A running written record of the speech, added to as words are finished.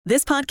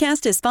This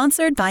podcast is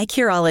sponsored by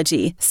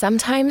Curology.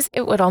 Sometimes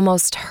it would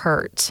almost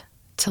hurt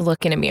to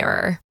look in a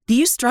mirror. Do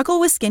you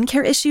struggle with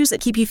skincare issues that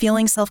keep you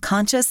feeling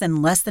self-conscious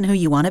and less than who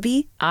you want to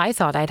be? I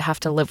thought I'd have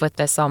to live with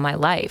this all my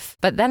life,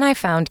 but then I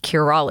found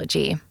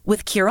Curology.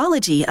 With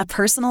Curology, a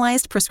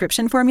personalized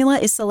prescription formula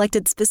is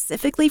selected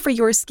specifically for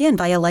your skin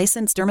by a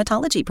licensed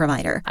dermatology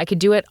provider. I could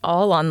do it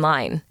all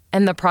online,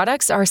 and the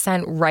products are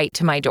sent right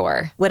to my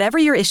door. Whatever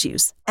your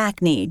issues,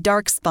 acne,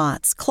 dark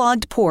spots,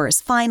 clogged pores,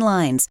 fine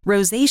lines,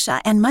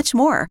 rosacea, and much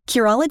more,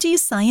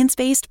 Curology's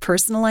science-based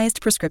personalized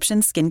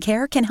prescription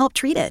skincare can help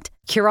treat it.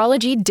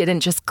 Curology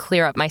didn't just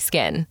clear up my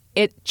skin.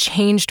 It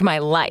changed my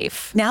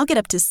life. Now get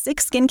up to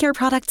 6 skincare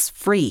products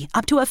free,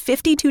 up to a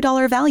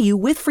 $52 value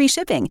with free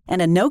shipping, and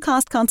a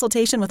no-cost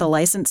consultation with a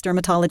licensed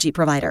dermatology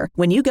provider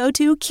when you go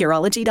to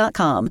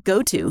Curology.com.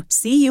 Go to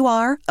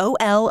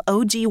Curology.com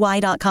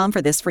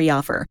for this free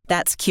offer.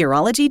 That's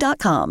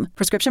Curology.com.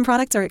 Prescription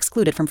products are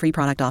excluded from free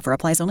product offer.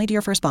 Applies only to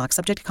your first box.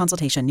 Subject to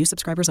consultation. New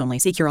subscribers only.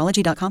 See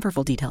Curology.com for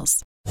full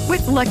details.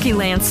 With Lucky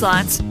Land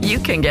Slots, you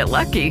can get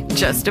lucky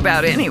just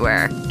about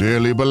anywhere.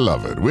 Dearly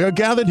beloved, we are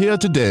gathered here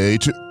today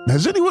to...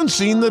 Has anyone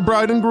seen the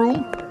bride and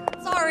groom?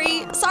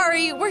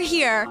 Sorry, we're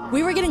here.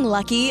 We were getting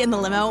lucky in the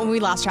limo and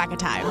we lost track of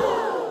time.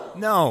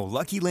 No,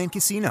 Lucky Land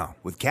Casino,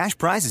 with cash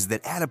prizes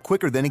that add up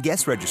quicker than a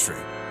guest registry.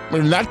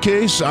 In that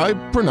case, I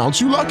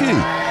pronounce you lucky.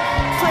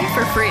 Play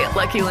for free at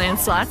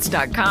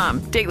LuckyLandSlots.com.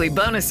 Daily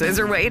bonuses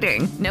are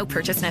waiting. No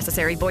purchase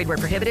necessary. Void where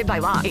prohibited by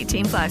law.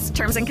 18+.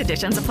 Terms and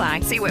conditions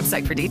apply. See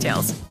website for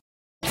details.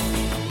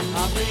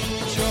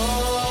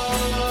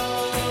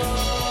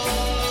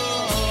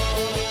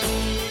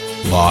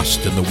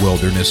 Lost in the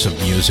wilderness of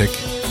music?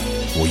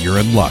 Well, you're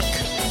in luck.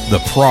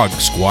 The Prog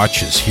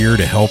Squatch is here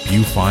to help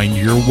you find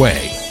your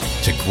way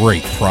to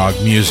great prog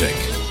music.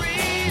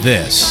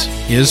 This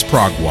is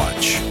Prog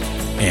Watch,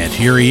 and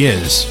here he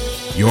is,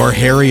 your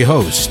hairy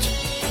host,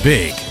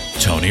 Big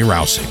Tony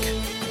Rousick.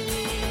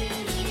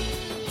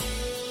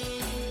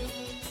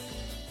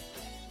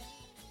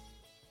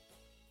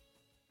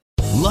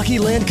 Lucky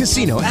Land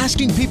Casino,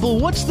 asking people,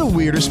 what's the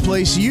weirdest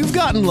place you've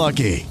gotten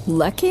lucky?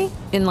 Lucky?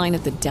 In line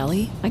at the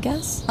deli, I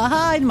guess?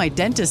 Aha, in my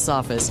dentist's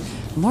office.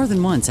 More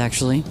than once,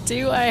 actually.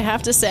 Do I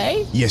have to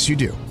say? Yes, you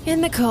do. In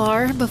the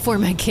car before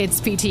my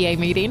kids' PTA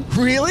meeting.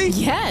 Really?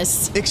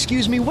 Yes.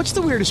 Excuse me, what's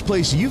the weirdest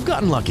place you've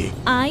gotten lucky?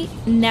 I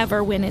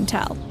never win and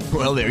tell.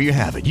 Well, there you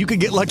have it. You can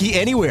get lucky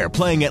anywhere,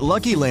 playing at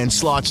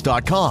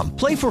LuckyLandSlots.com.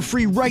 Play for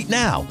free right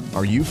now.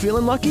 Are you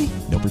feeling lucky?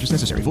 No purchase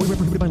necessary. Void where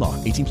prohibited by law.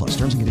 18+.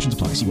 Terms and conditions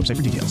apply. See website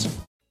for details.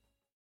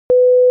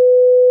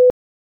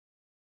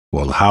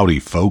 Well, howdy,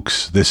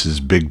 folks. This is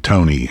Big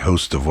Tony,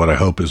 host of what I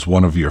hope is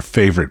one of your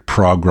favorite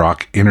prog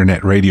rock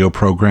internet radio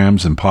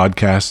programs and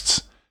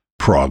podcasts,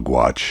 Prog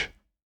Watch.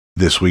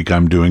 This week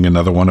I'm doing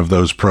another one of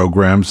those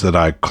programs that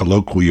I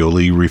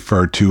colloquially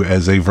refer to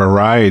as a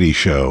variety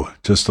show.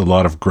 Just a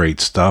lot of great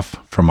stuff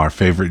from our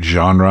favorite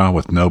genre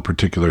with no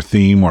particular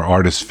theme or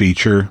artist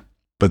feature.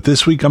 But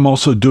this week I'm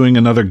also doing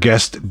another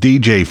guest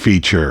DJ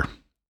feature.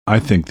 I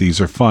think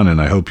these are fun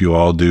and I hope you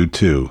all do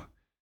too.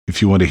 If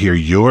you want to hear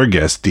your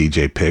guest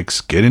DJ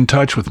picks, get in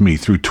touch with me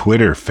through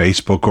Twitter,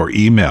 Facebook, or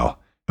email,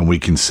 and we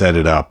can set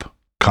it up.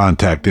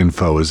 Contact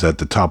info is at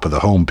the top of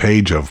the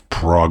homepage of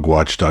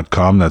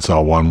progwatch.com. That's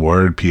all one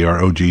word,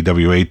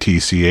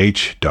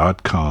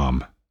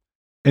 progwatch.com.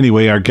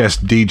 Anyway, our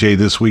guest DJ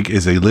this week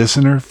is a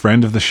listener,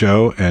 friend of the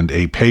show, and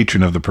a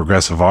patron of the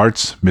progressive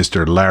arts,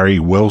 Mr. Larry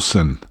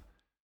Wilson.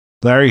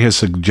 Larry has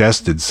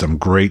suggested some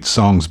great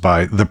songs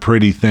by The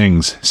Pretty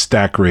Things,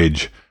 Stack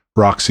Ridge,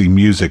 Roxy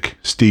Music,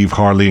 Steve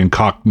Harley and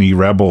Cockney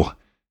Rebel,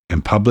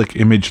 and Public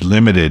Image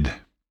Limited.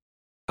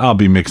 I'll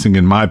be mixing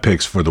in my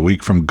picks for the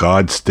week from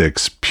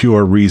Godsticks,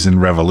 Pure Reason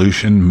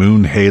Revolution,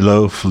 Moon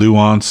Halo,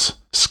 Fluence,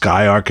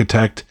 Sky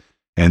Architect,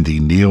 and the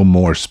Neil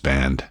Morse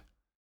Band.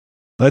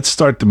 Let's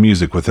start the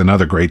music with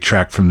another great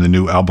track from the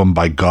new album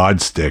by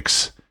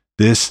Godsticks.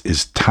 This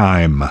is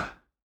Time.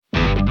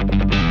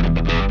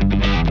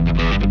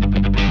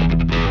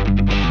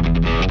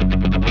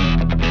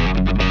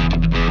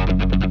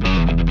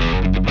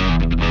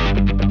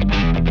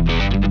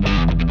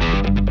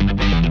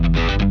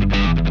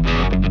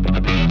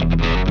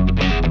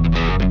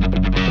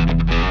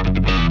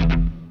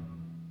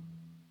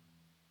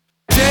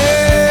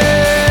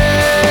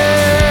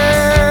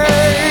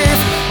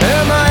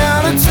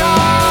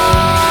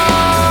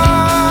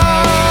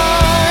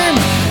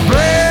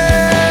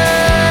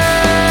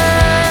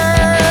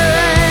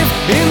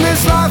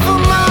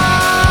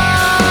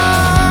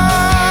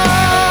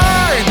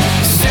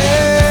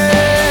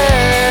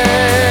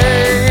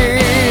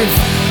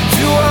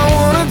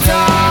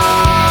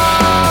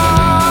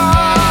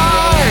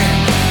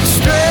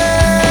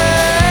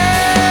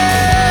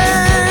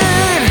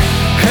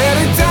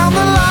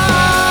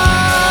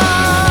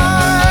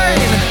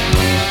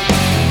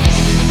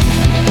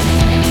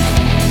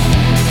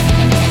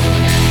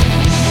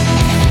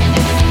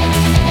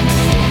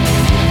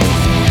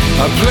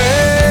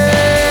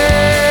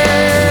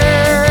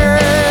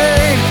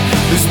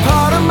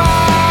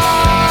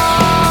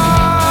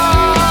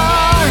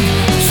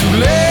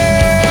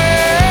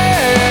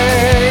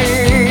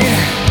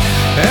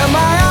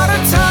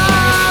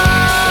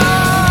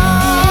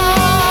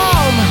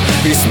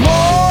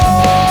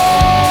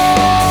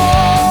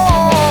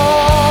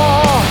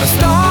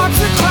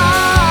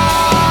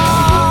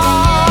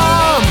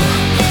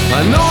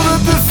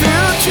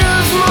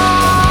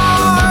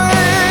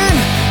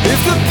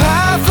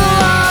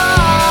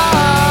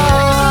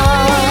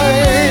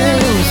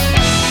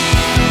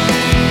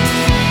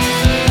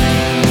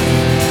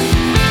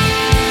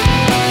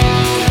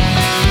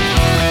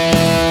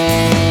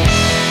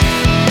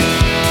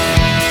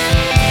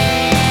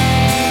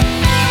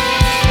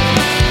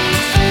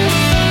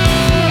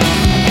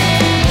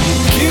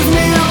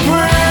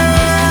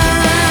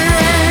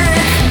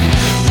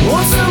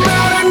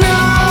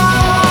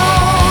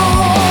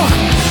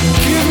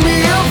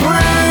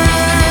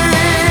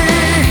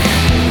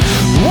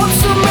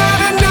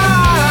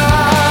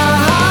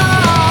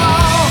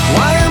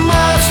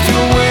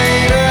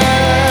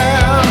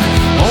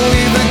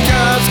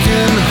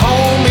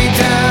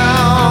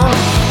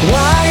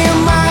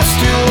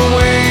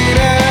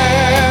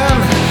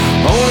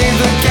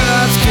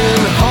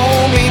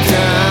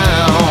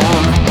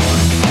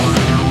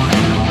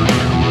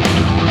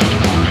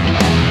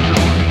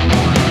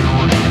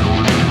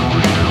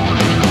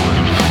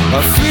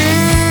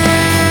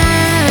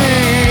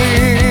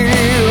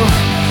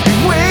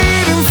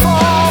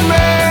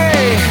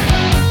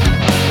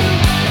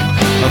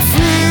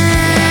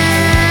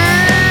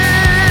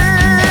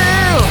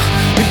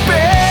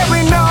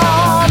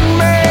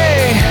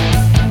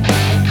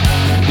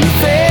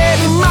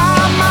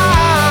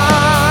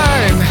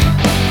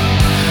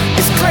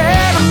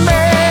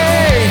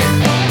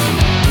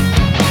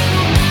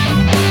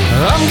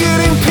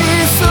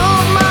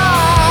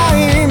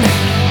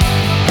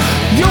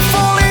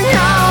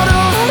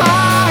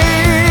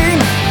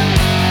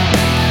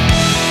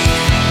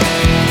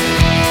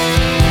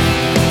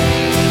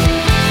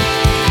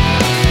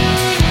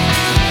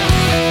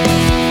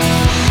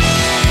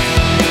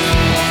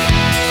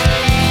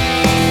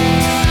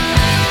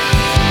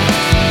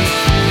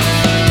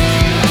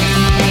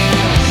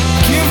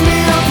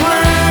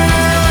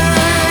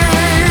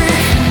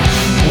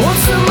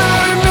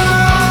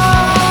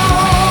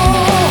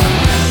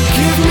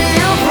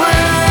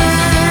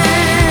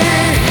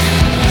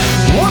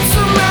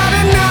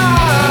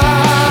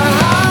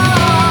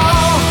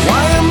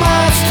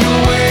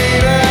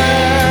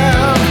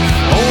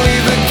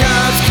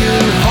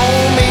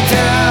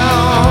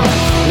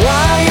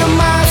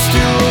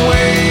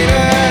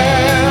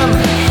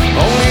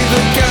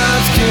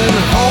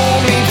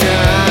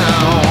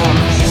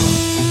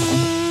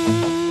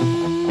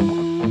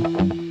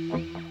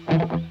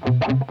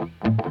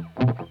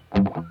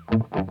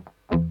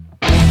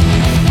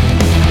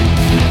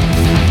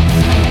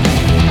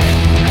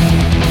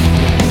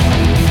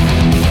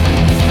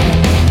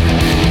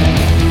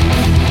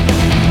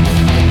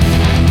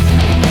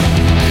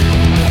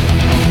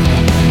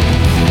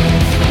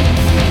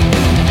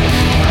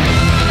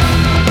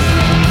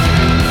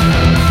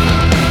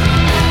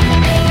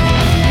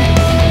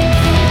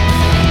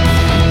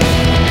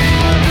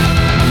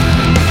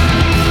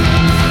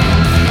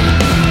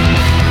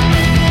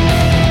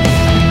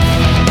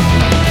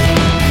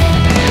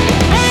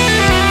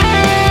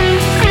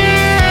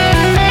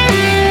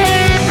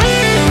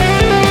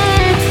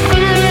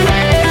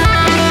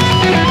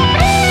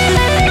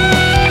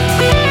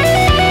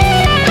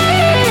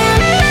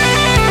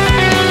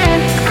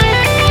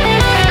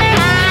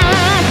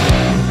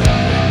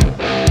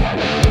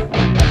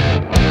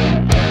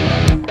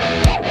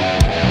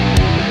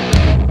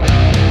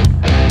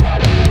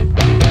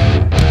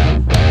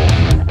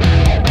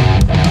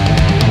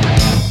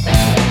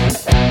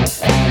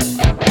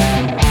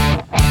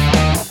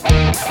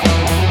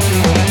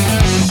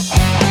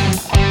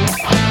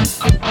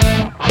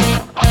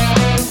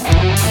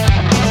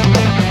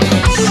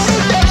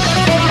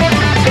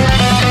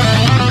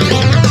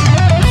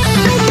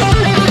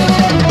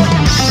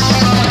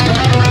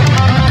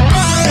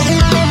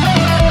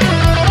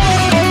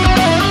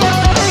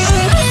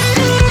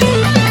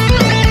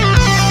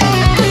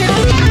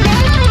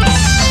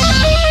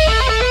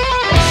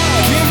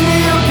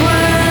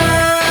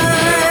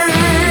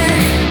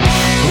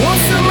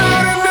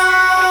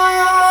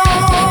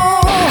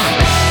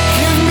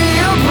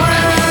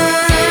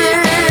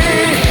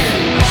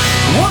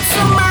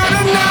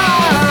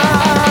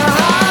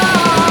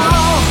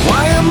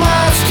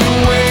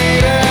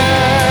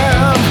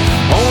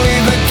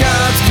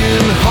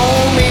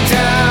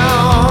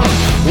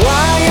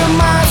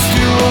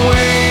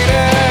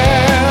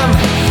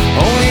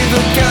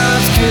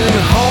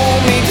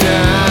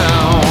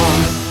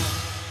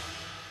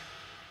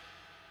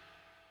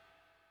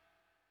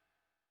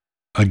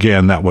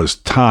 Again, that was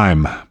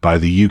Time by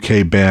the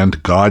UK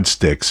band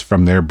Godsticks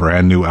from their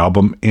brand new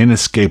album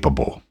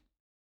Inescapable.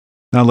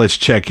 Now let's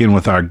check in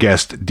with our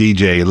guest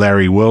DJ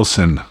Larry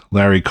Wilson.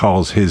 Larry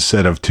calls his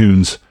set of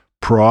tunes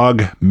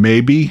prog,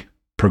 maybe,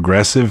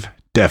 progressive,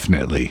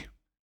 definitely.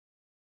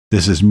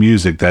 This is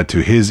music that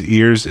to his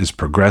ears is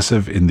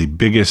progressive in the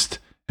biggest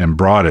and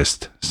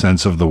broadest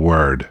sense of the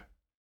word.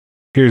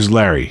 Here's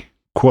Larry,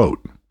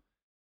 quote,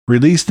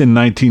 "Released in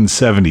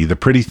 1970, The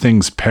Pretty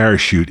Things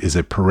Parachute is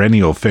a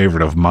perennial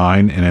favorite of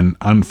mine and an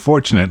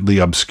unfortunately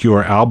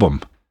obscure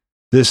album.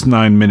 This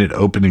 9-minute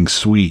opening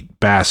suite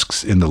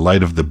basks in the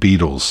light of the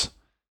Beatles.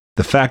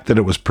 The fact that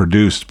it was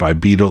produced by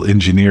Beatle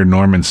engineer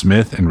Norman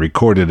Smith and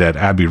recorded at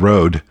Abbey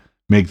Road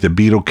make the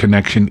Beatle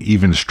connection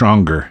even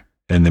stronger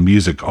and the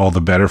music all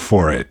the better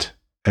for it."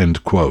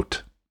 End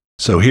quote.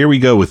 So here we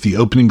go with the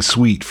opening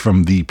suite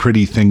from the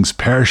Pretty Things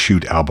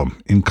Parachute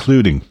album,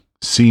 including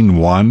Scene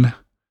 1,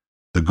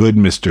 The Good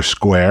Mr.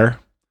 Square,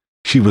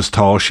 She Was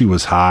Tall, She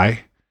Was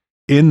High,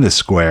 In the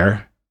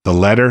Square, The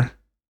Letter,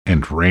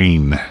 and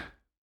Rain.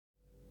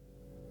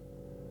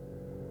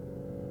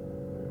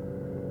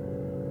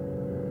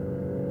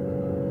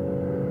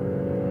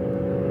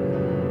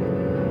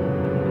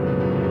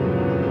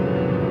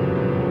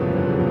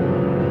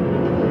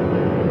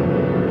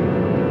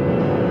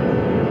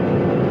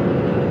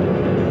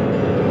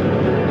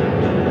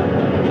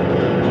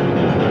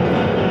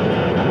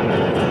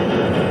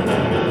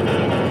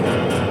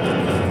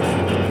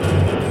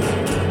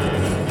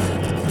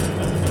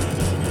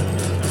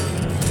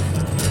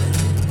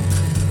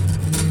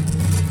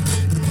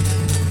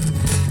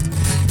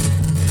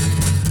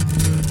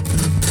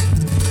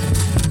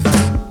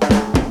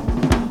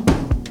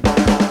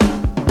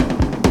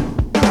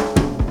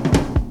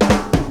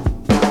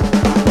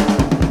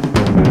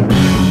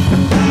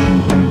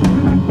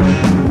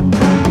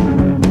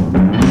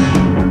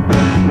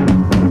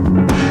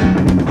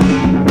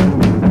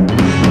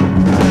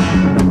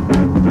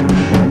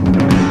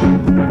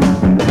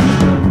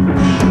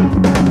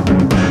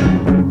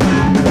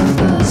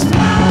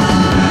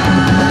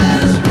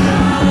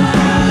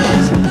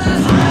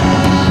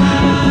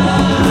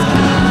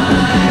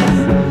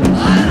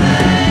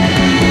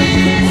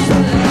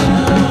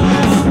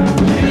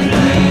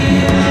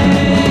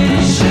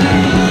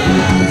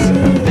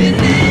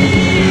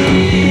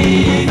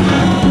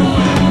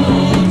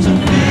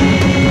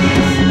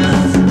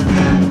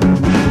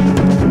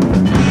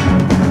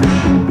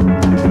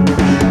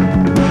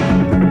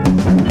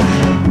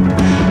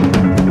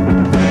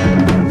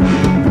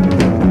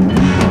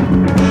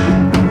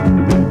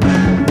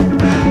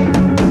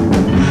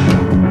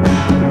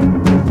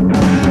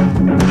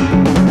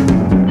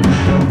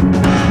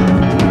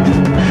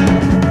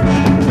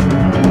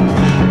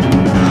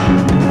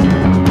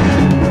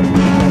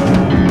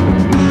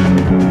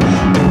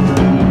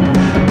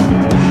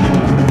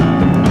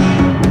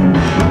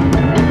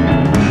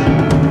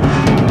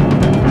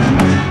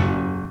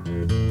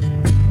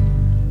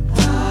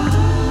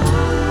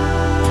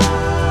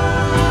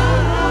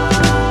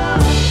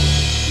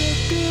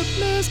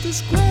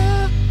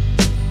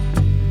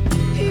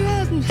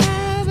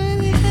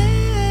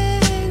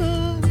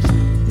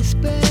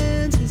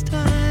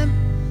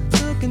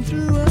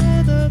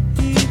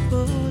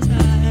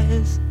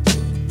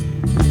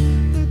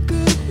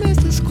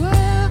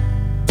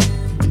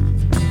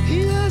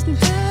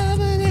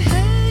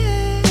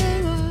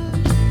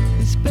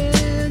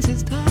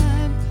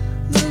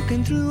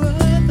 walking through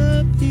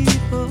other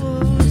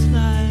people's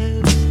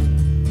lives.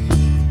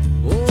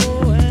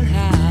 Oh, and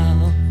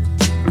how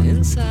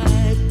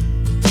inside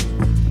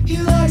he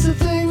likes the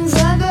things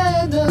that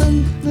they've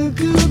done. The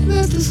good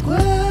Mr.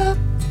 Square.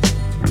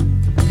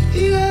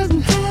 He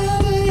doesn't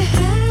have any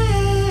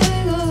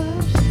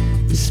hang-ups.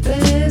 He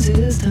spends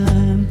his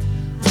time.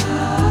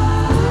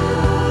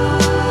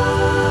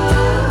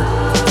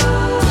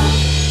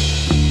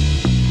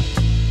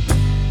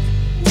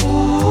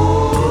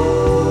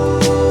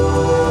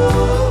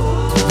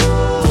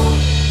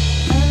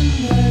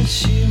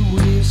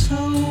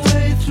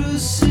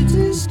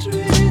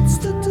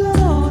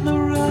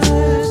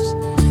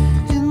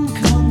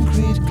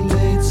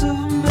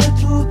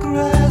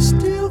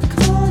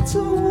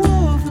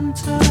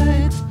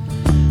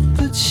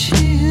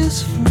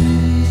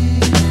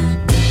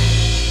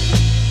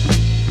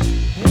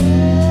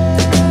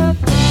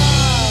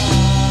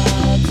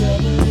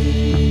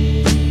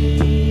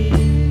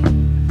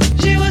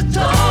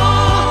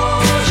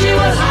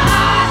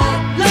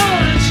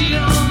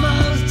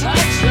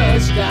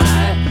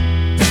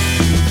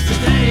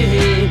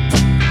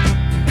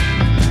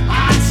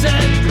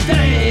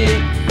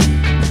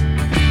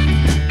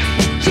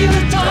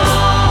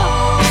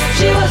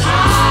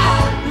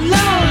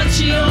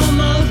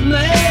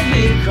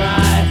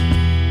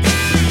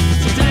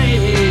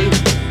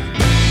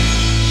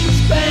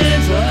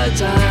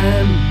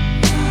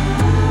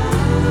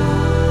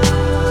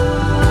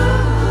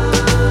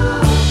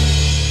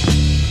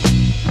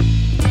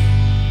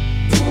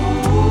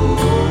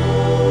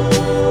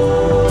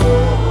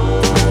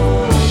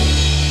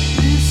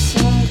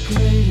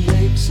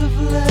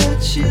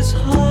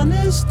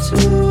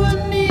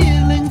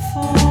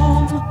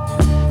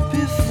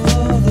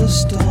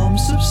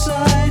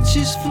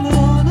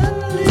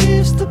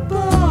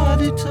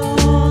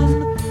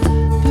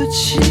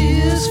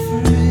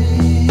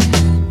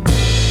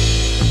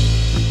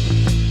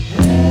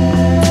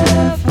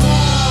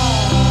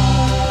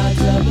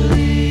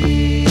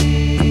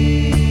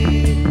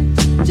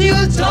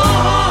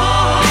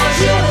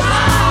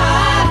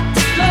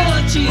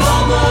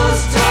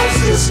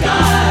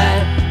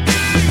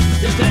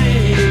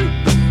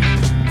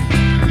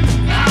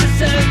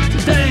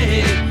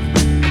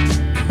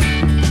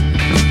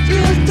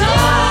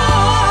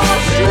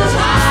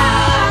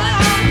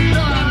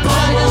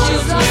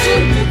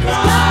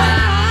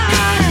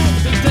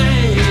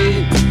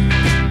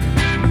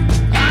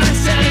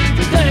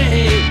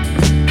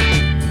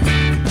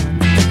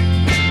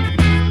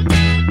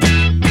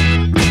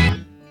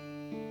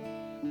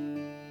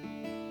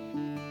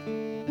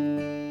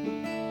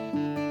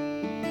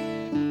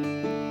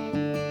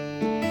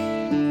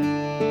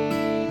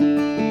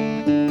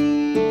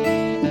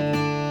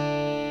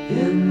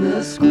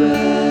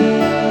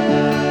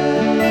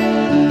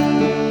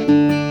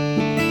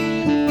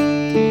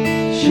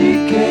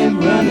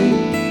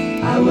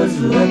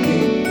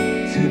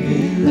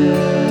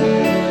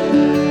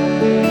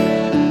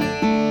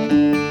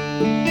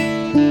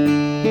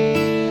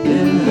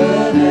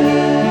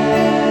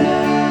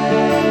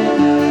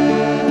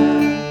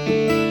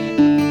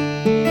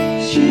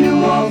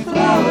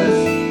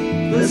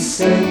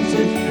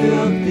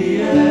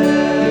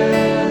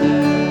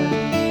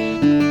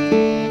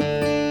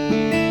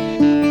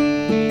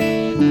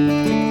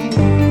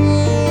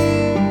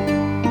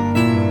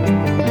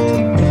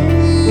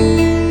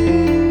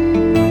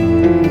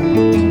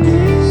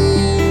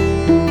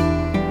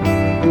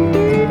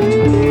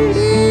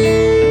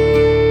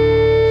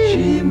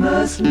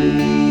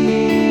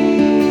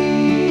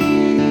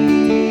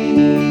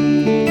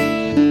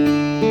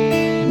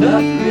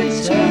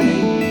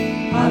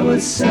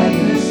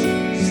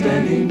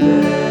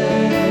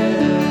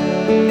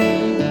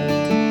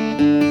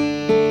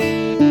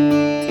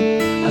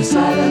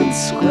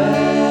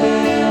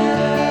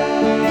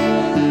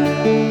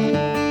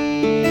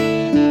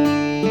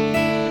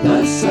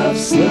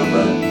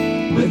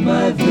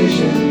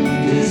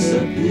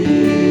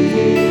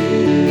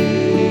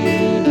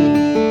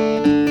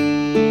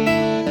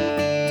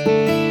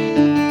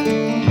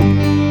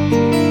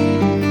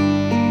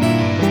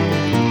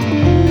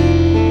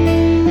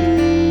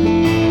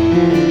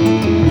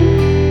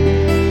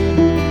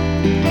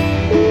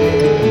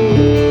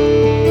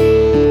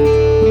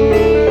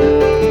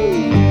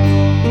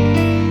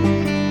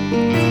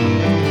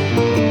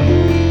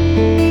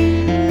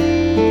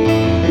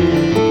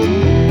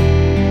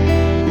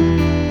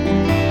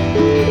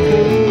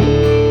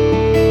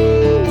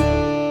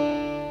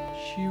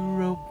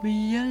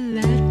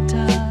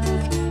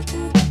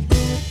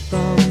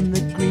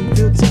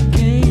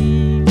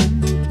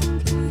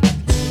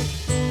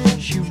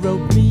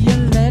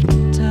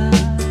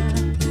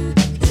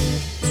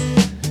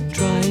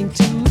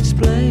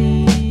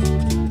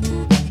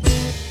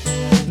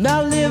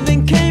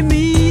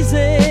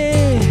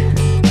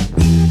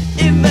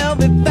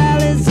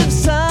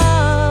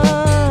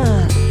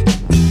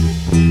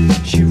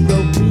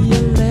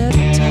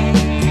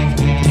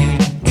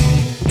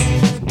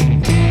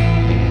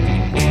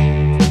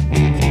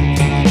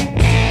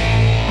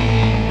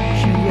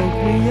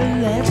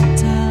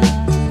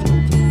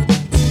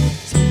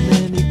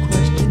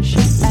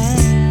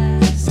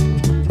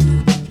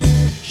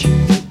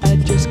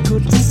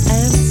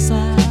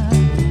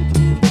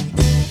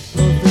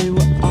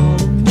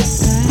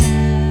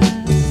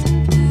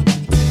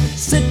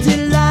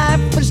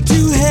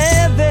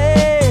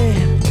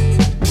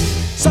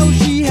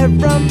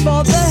 from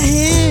for the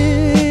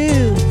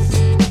hills.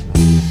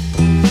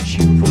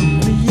 She wrote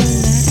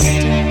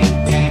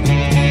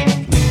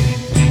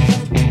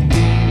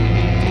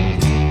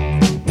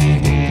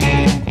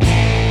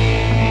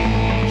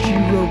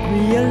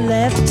me a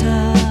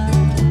letter.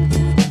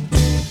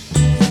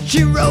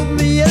 She wrote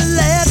me a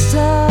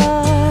letter.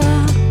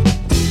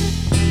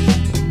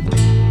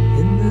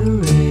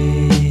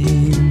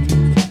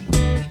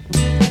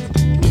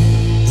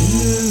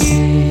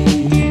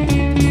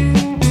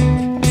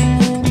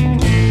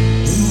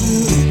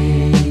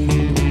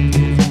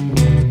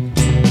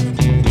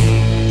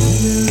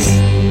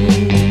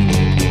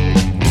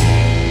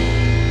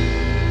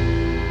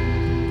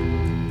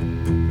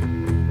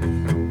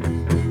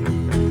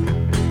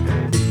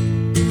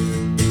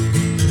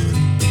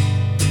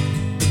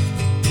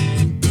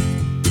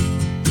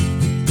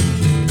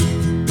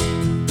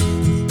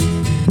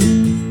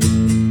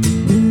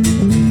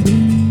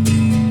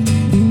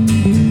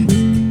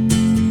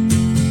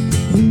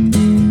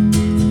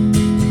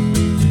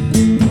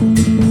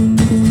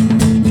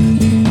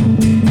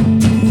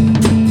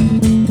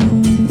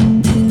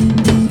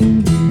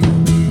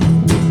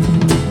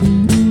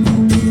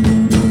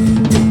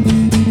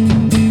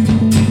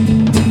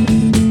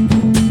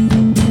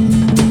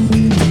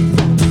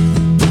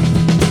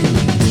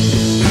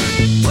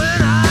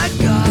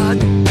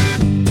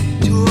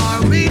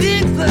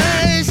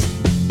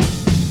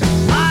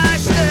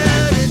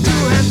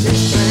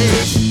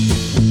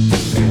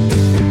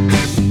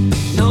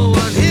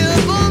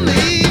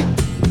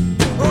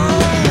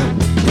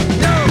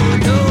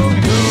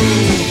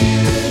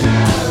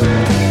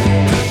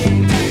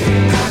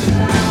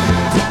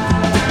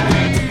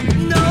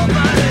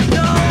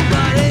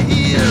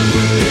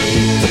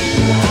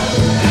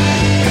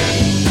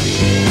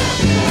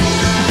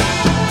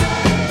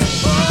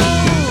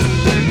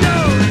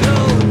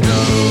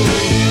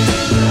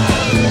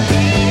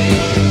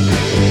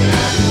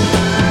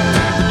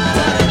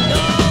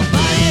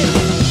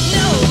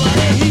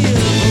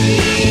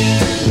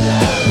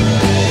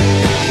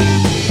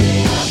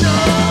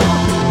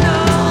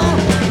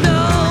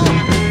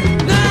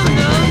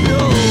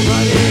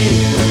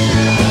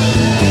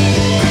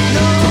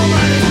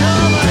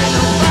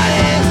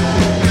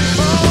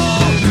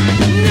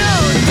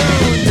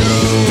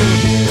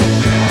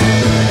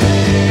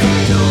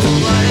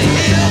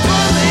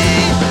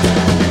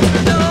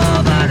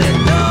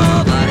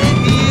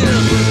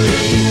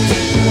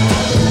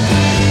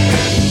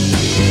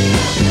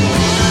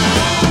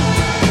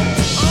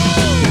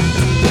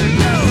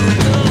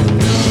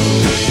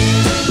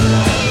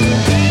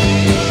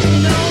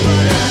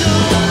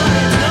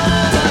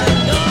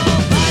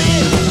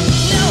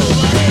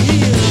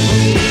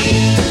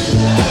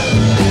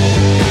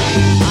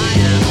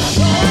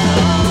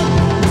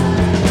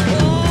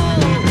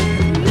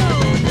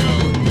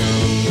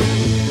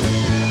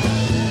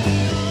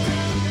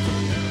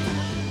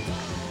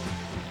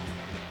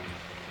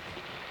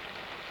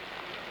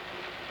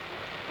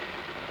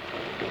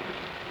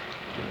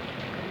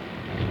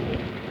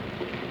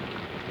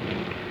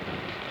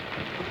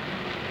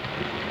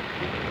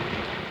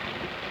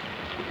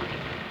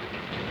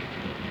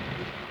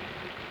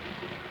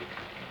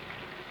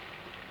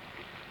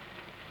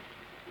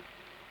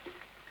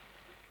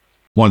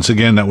 Once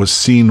again, that was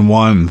scene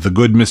one. The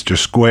Good Mr.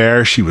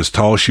 Square, She Was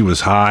Tall, She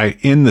Was High,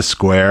 In the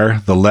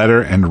Square, The Letter,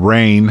 and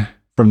Rain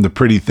from the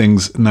Pretty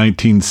Things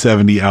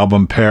 1970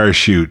 album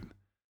Parachute.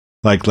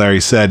 Like Larry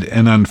said,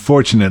 an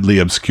unfortunately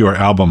obscure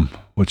album,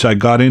 which I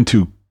got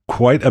into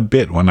quite a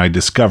bit when I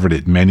discovered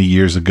it many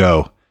years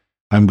ago.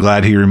 I'm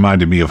glad he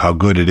reminded me of how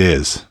good it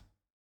is.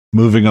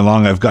 Moving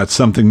along, I've got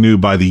something new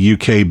by the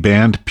UK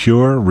band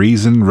Pure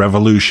Reason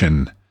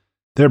Revolution.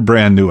 Their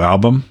brand new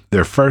album,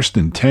 their first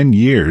in 10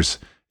 years,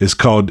 is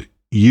called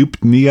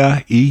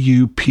Eupnea,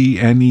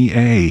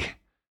 Eupnea,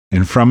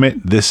 and from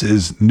it, this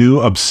is New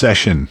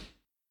Obsession.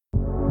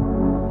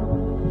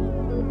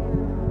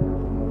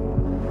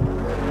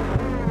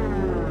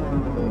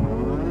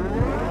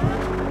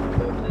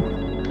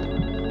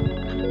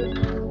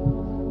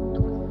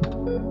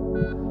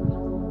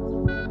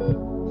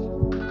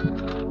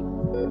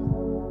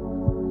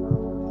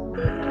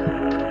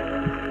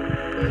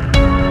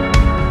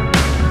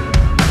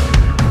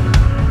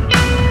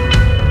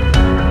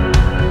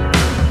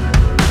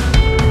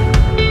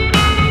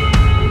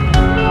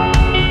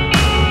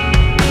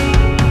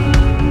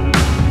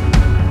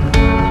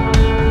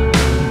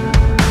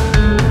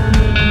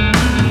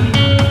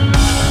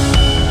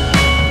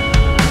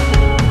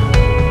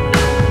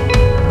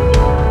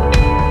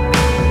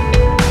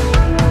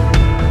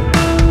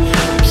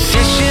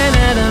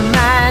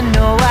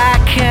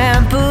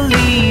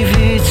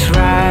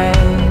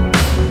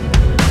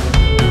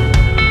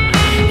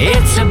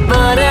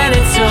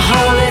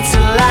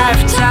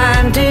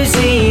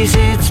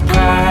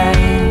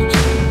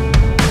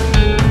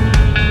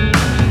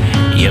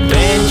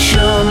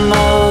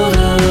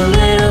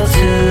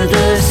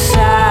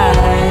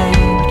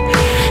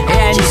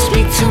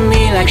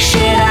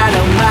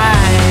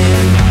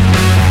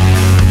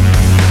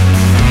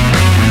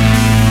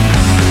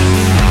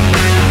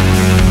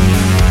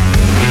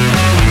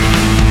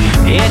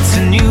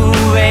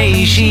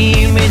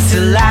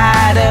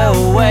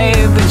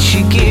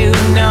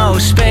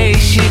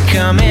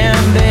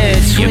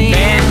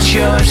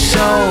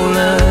 soul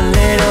a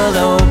little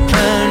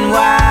open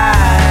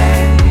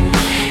wide,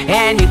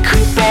 and you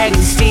could beg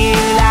and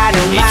steal out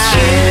of mine. It's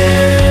you,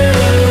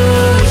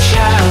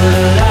 child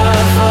of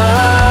lover.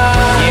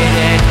 You're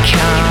that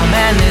calm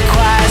and the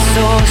quiet,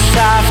 so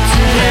soft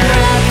to the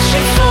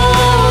rapture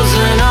falls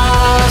and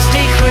all's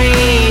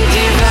decree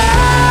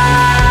divine.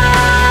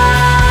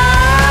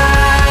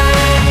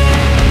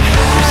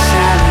 The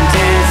silent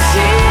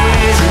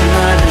dances and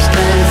mother's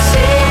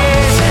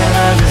glances and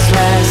lovers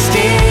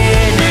lasting.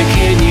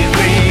 Can you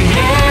bring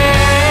him?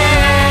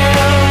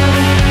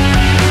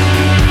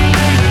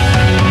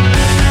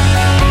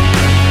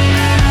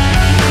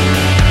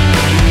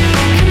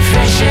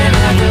 Confession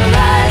of the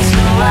lies,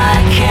 no, I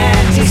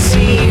can't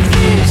deceive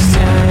this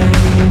time.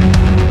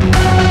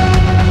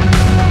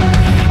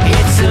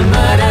 It's a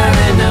murder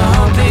and the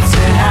hoping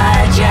to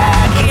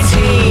hijack its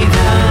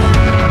heathen.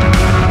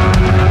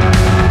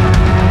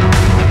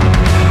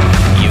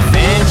 You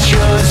vent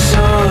your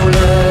soul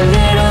a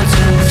little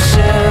to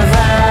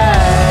survive,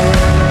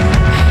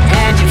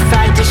 and you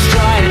fight,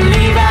 destroy, and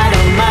leave out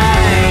of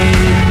mind.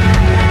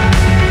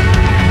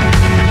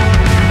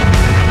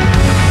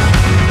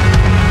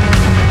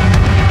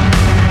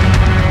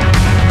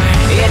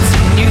 It's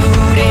a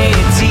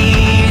nudity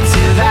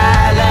to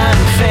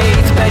violent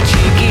faith, but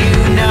you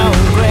give no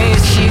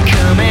grace. You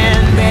come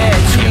in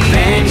between. You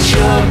bend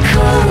your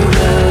code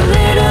a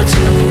little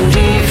to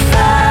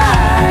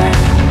defy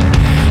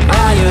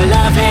all your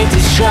love, hate,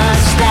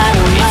 distrust, that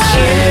of mine. It's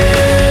you,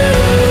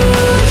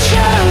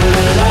 child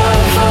of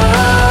lover.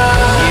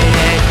 You're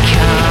that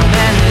calm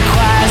and the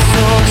quiet,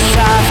 so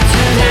soft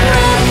to the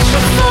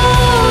rapture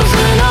falls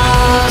and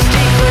all's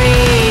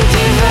decree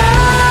divine.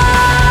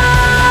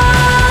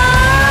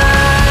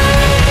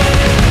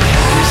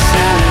 The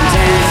silent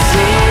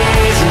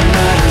dances and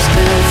mother's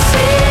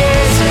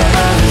glances and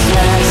lovers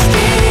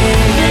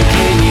lasting. And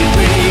can you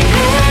bring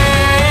hell?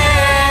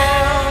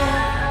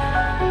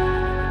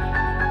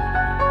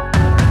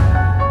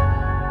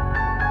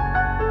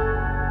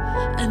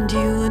 And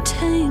you were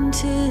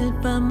tainted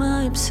by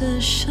my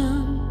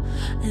obsession,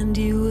 and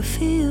you were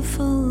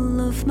fearful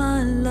of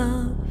my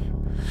love,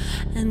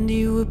 and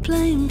you were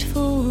blamed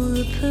for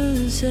the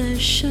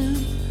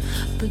possession,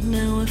 but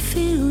now I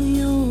feel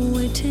your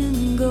weight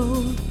in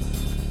gold.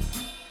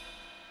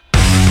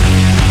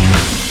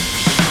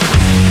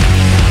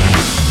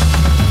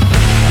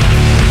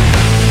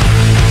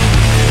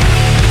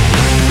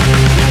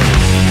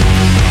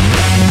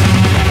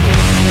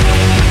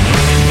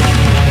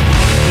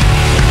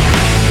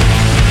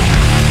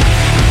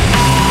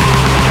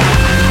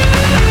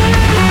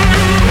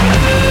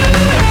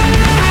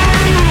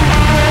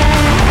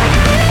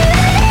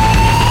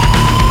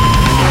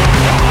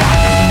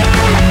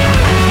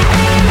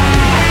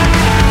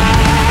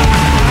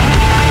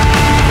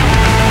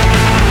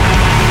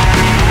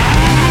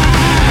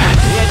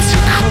 It's a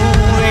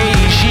cruel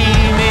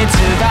regime,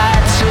 into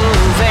vital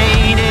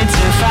vein,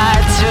 into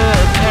vital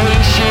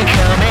patient,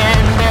 come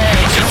in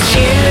between. It's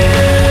you,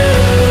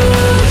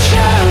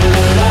 child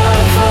of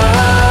lover.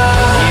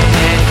 You're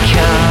that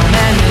calm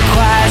and the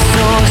quiet,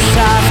 so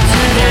soft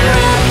to the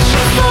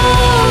rapture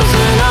falls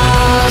and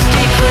all's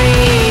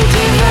decree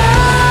divine.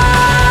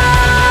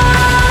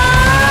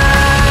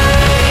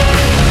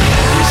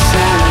 The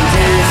silent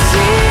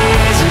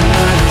dances and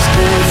mother's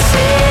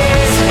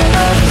glances and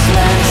lovers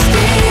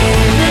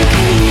lasting. And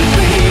can you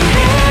bring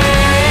hell?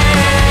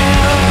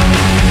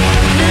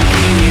 And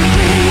can you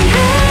bring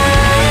hell?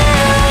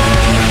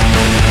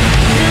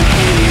 And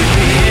can you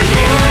bring hell?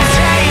 You were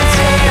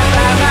tainted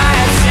by my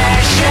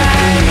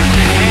obsession,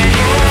 and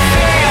you were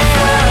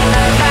fearful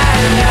of my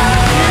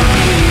love,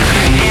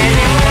 and you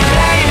were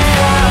blamed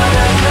for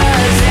the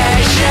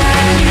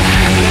possession,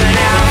 but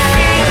now I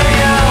feel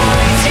your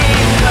weight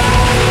in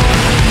gold.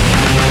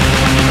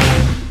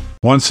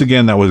 Once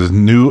again, that was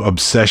New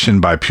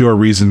Obsession by Pure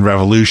Reason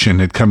Revolution.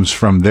 It comes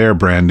from their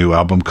brand new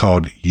album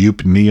called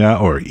Eupnia,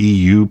 or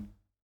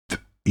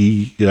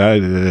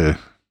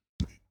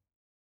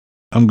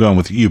I'm going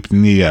with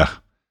Eupnia.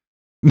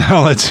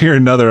 Now let's hear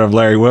another of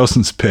Larry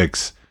Wilson's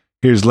picks.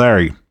 Here's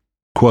Larry.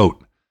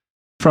 Quote,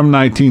 from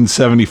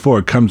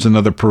 1974 comes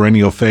another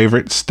perennial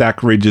favorite,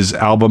 Stack Ridge's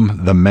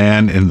album, The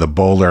Man in the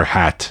Bowler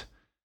Hat.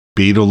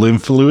 Beatle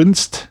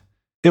influenced?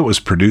 It was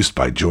produced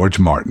by George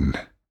Martin.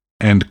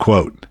 End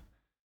quote.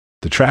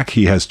 The track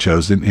he has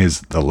chosen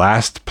is The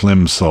Last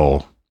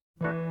Plimsoll.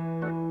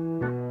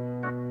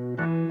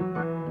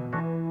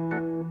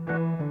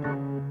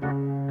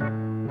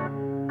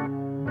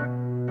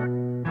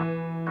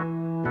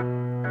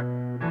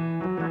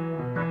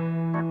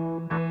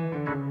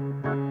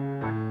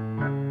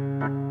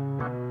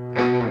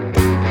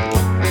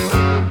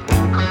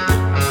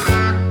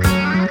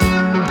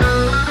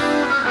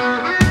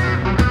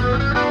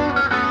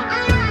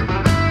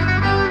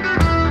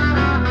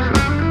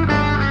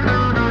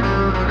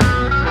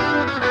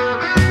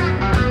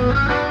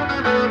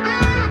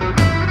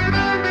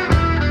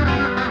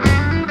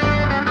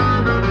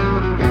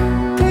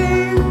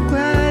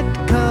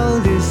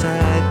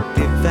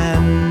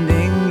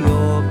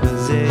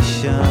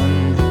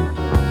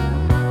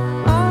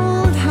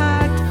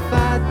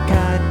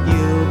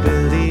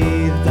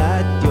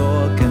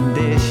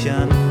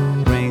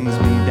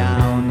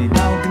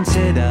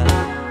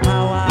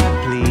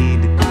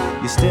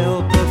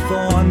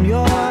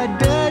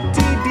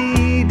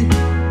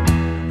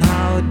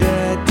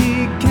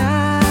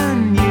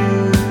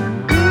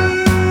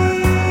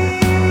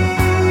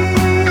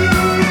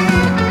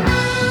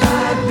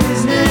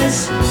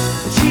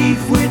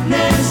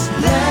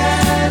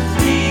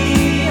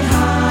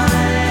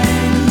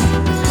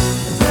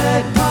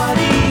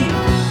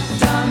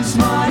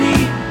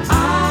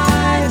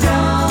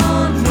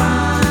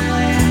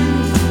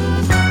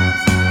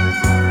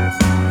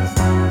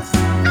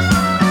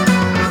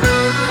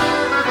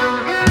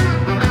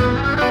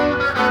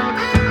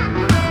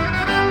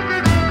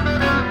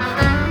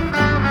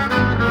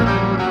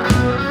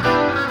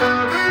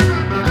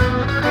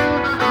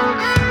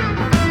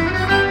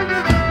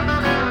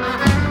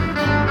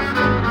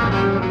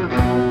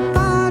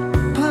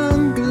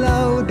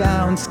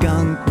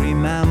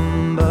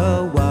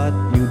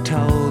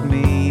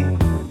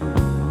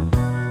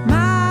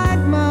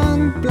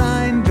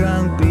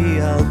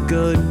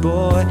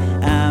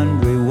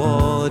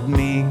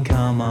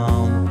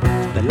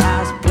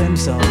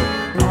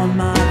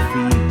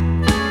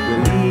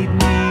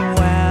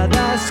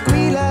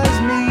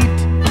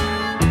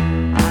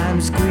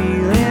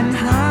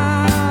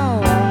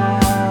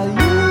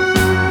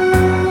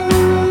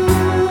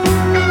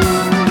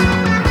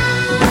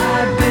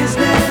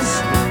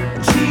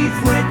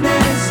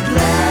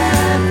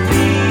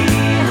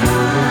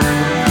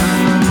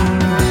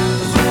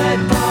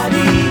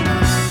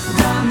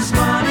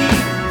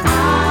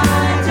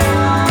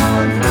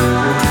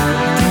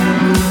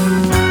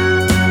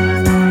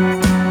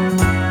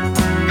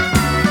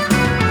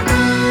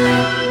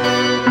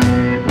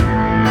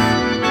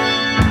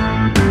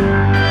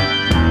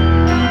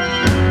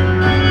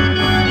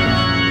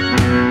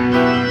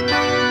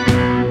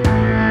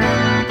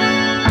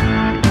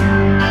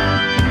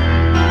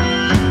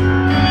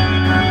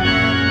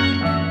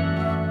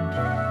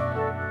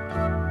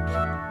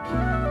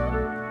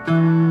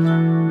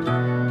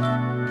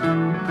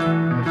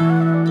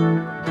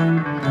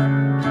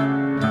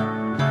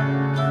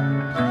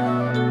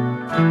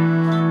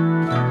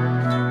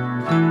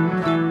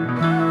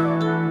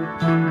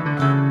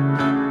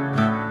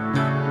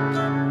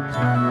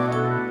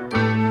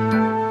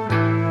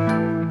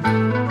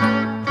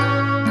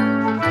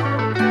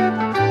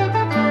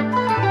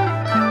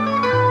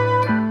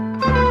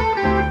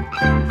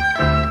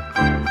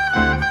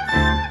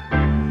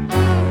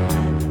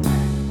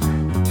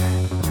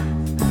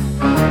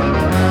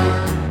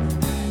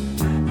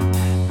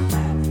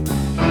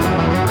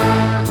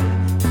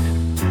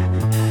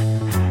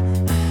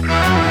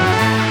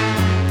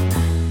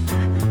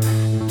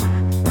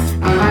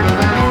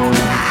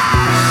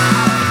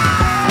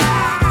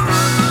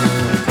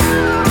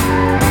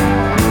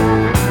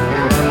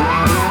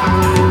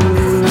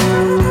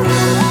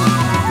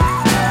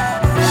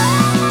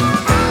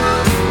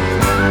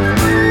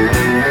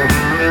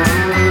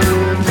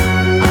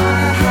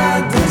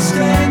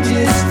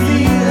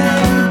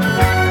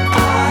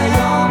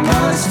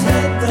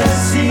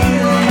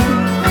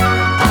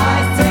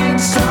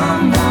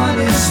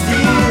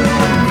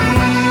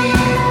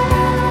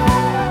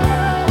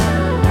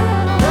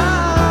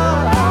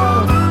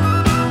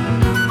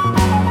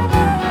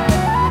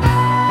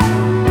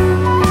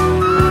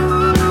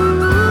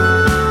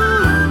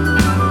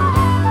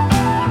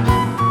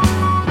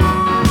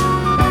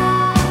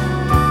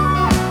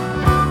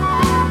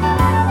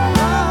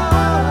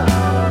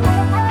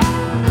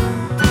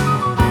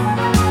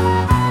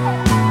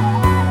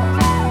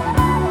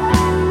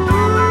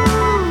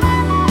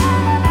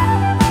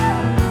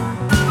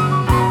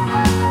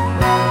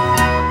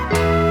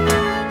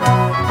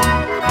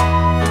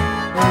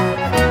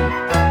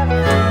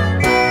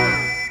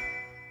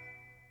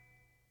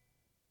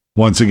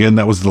 Once again,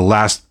 that was the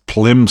last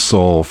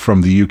Plimsoll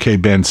from the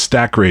UK band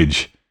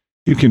Stackridge.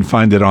 You can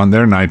find it on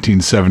their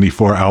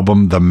 1974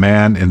 album, The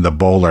Man in the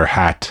Bowler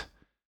Hat.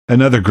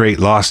 Another great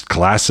lost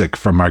classic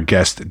from our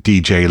guest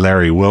DJ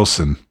Larry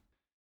Wilson.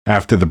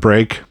 After the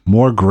break,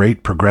 more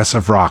great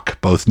progressive rock,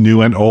 both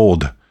new and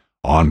old,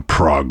 on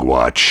Prog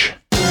Watch.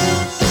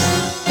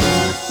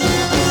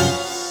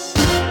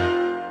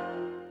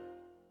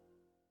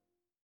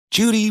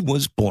 Judy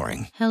was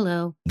boring.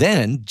 Hello.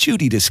 Then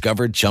Judy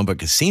discovered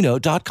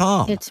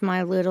ChumbaCasino.com. It's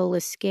my little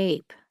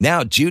escape.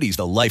 Now Judy's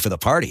the life of the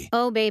party.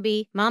 Oh,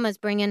 baby, mama's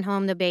bringing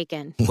home the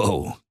bacon.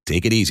 Whoa,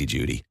 take it easy,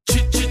 Judy.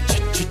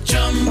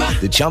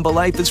 The Chumba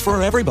life is for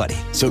everybody.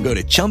 So go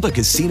to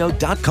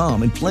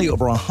ChumbaCasino.com and play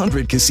over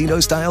 100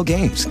 casino-style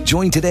games.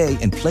 Join today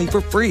and play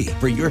for free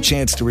for your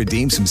chance to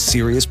redeem some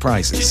serious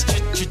prizes.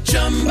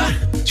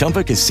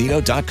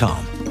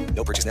 ChumbaCasino.com.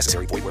 No purchase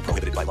necessary. Void where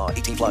prohibited by law.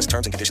 18 plus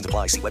terms and conditions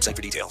apply. See website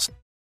for details.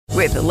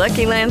 With the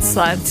Lucky Land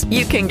Slots,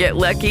 you can get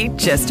lucky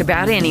just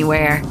about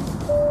anywhere.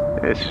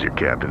 This is your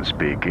captain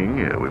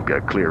speaking. We've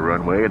got clear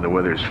runway and the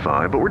weather's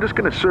fine, but we're just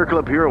going to circle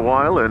up here a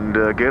while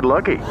and get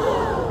lucky.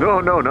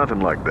 No, nothing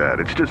like that.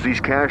 It's just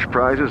these cash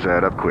prizes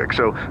add up quick.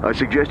 So I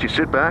suggest you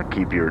sit back,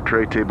 keep your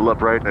tray table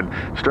upright, and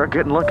start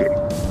getting lucky.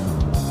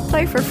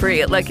 Play for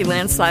free at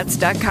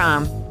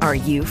LuckyLandSlots.com. Are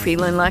you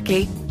feeling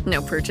lucky?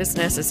 No purchase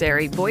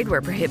necessary. Void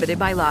where prohibited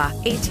by law.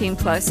 18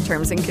 plus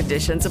terms and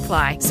conditions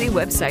apply. See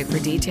website for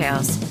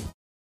details.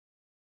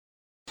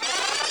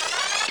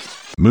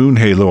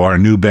 Moonhalo, our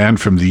new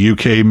band from the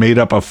UK, made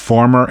up of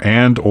former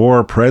and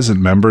or present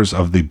members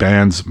of the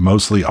bands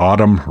Mostly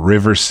Autumn,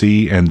 River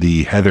Sea, and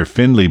the Heather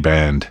Findlay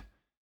Band.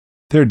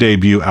 Their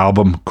debut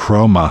album,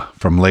 Chroma,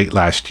 from late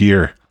last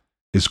year,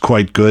 is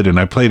quite good, and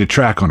I played a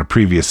track on a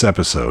previous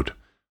episode.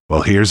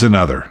 Well, here's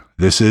another.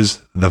 This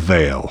is The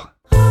Veil.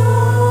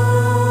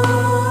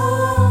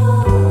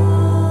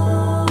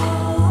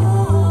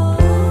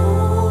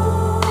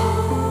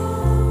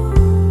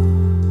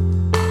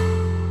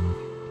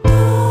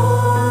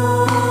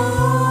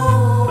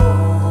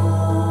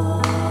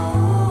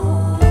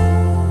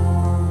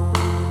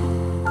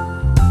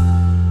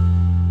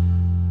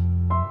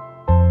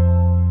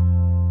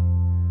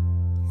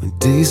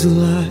 Days are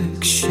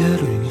like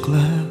shattering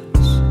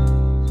glass.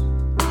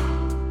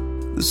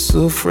 They're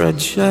so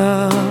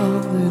fragile,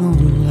 they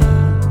don't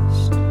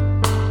last.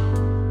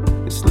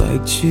 It's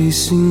like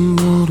chasing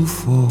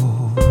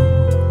waterfalls.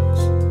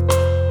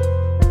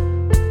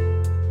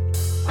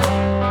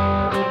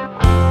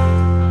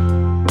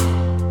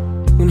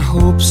 When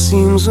hope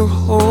seems a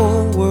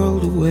whole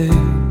world away,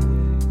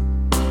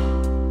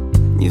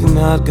 you've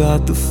not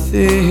got the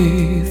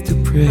faith to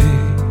pray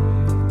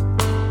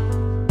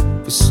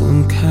for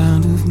some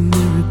kind of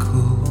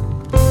miracle.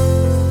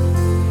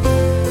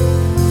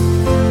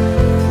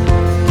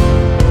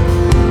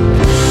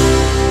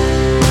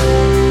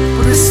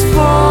 But is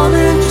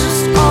falling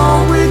just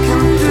all we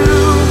can do?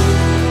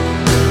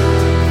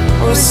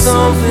 Or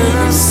something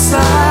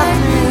inside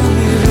me and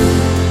you,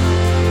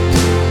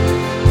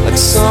 like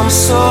some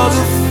sort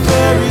of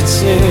fairy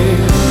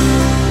tale?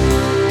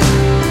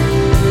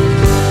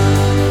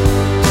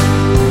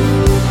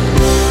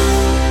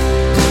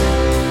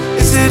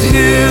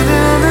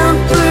 Hidden and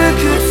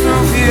flickered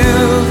from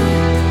view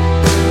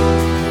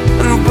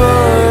and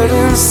buried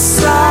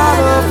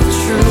inside of the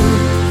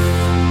truth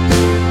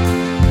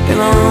in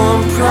our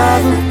own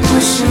private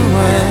wishing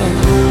well.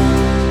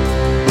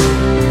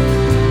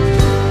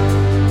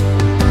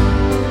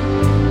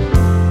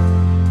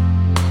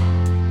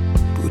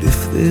 But if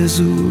there's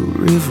a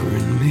river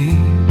in me,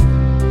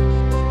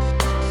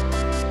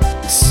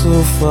 it's so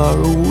far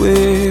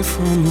away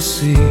from the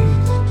sea,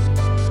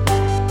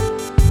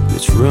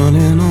 it's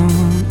running on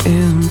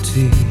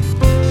empty.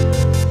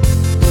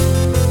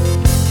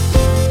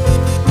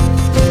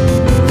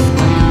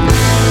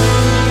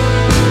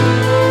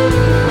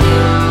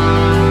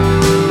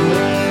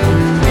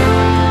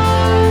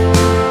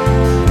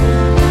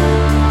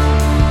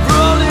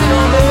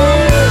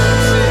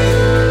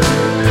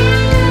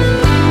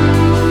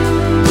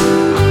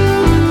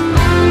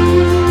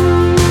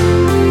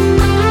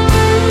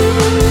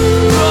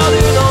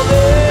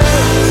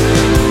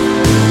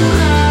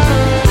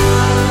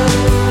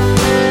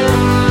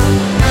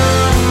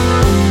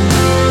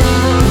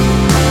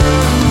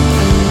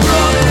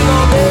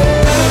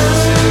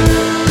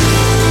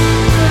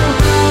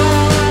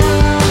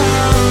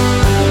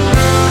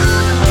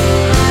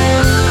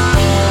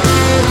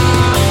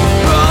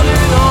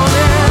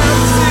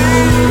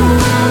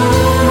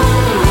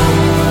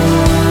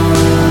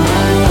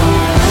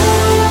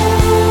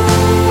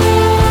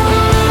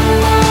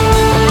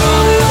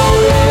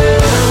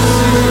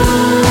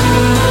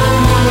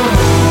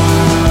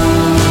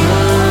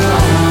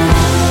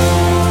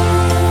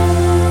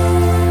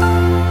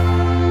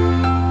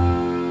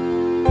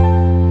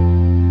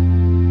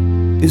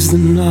 Is there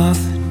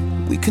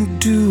nothing we can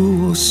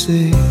do or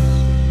say?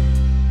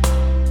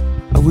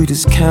 Are we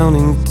just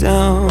counting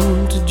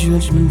down to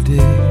Judgment Day,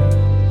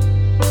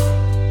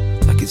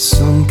 like it's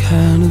some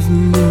kind of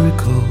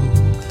miracle?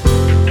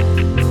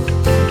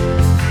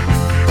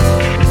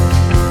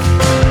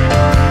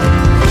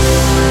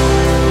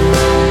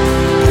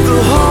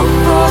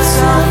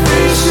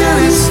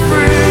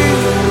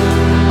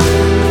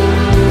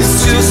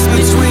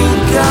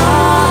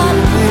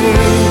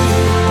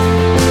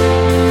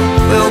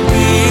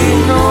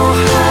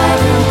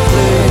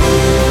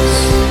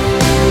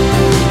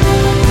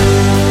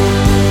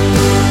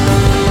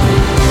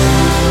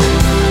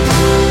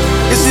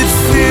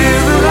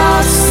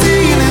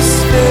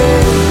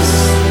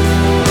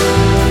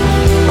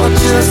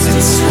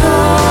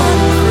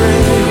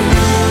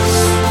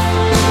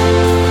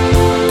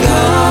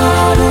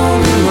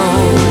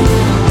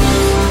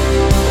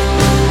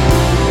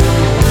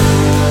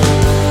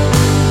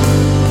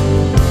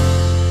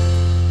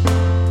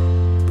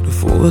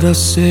 what I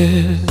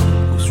said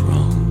was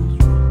wrong,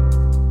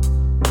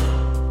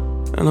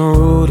 and I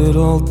wrote it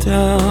all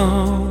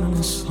down in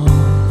a song.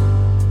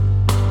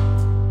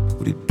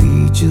 Would it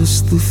be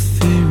just the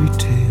fairy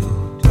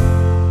tale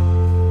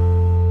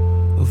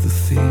of the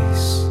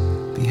face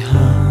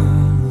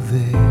behind the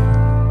veil?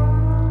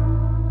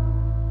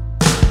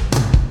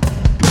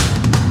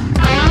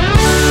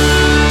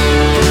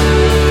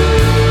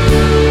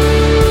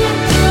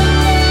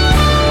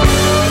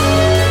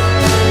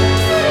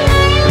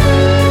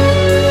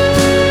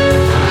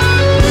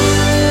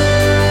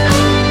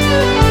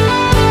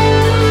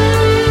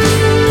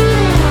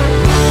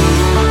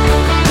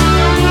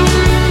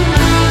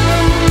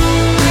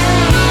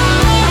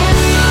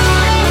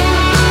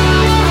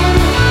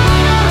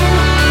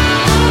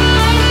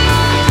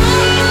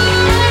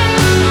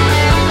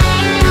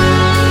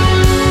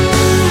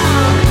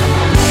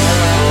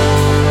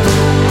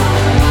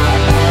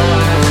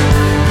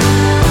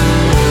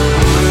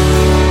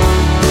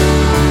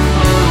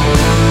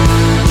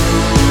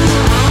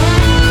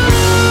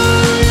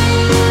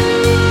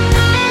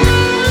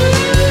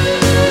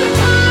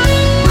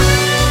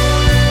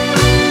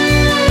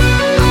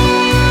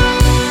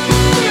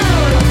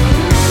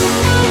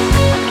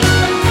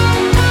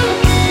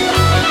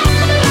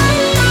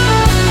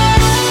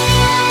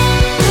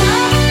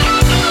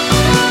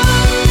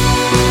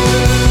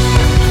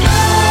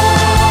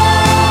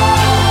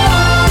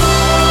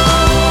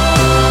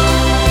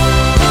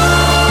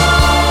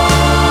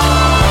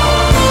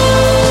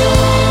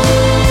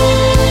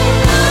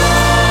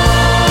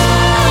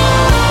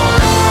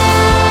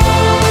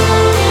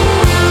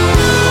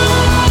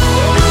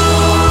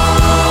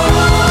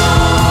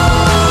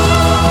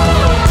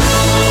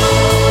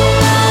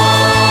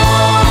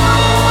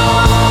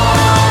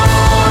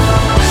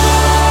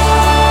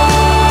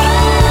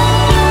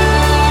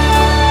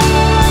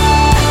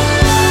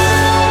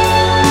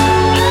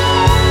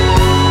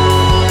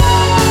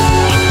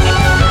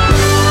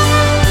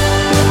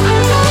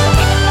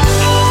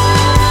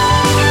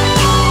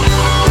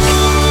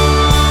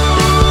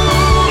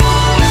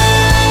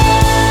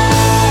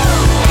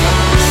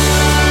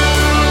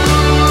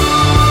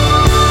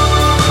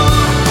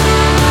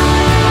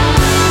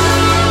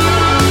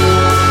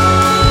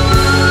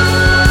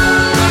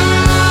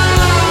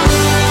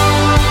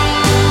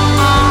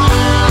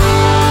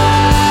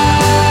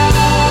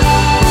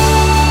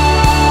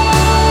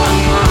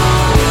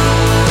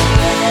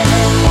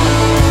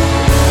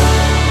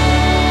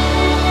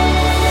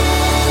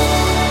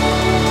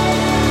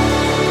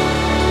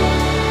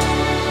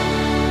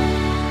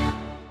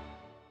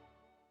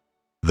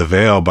 The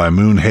Veil by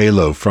Moon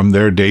Halo from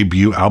their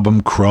debut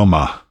album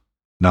Chroma.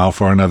 Now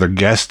for another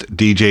guest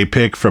DJ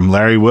pick from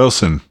Larry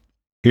Wilson.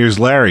 Here's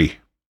Larry.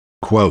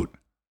 Quote,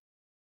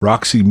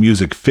 Roxy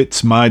music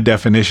fits my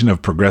definition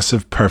of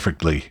progressive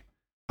perfectly.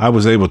 I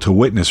was able to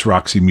witness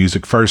Roxy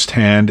music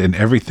firsthand, and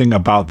everything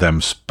about them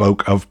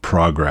spoke of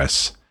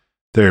progress.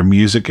 Their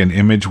music and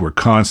image were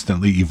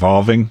constantly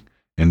evolving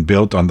and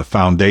built on the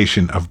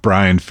foundation of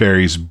Bryan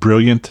Ferry's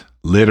brilliant,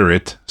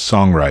 literate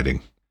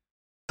songwriting.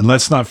 And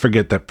let's not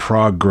forget that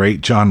prog great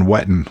John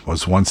Wetton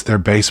was once their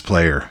bass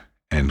player.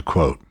 End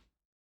quote.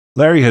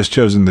 Larry has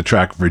chosen the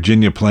track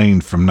Virginia Plain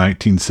from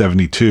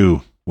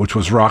 1972, which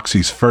was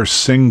Roxy's first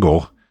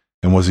single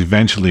and was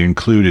eventually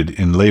included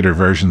in later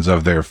versions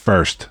of their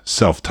first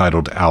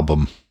self-titled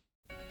album.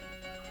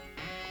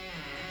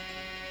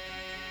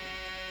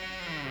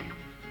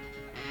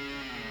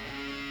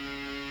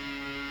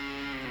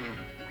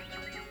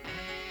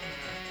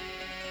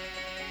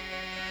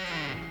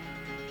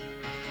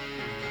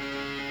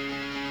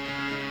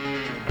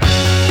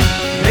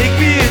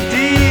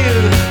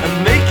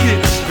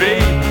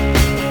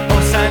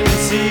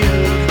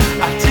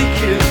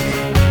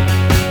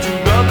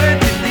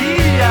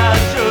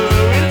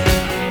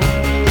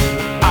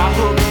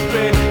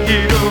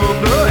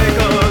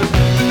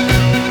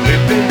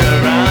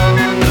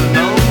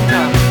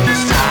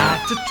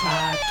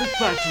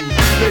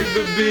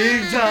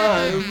 Big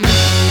time.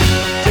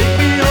 Take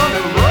me on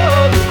a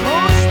roller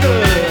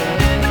coaster.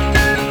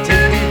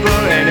 Take me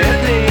for an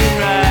airplane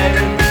ride.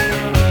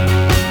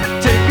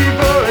 Take me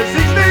for a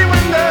 6-day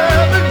wonder.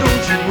 But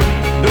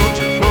don't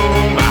you pull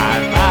my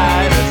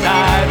ride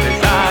side by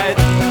side.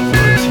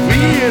 What's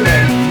real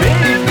and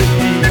make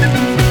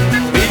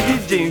believe? Baby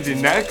James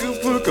in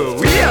Acapulco,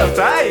 we are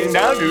flying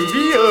down to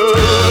Rio.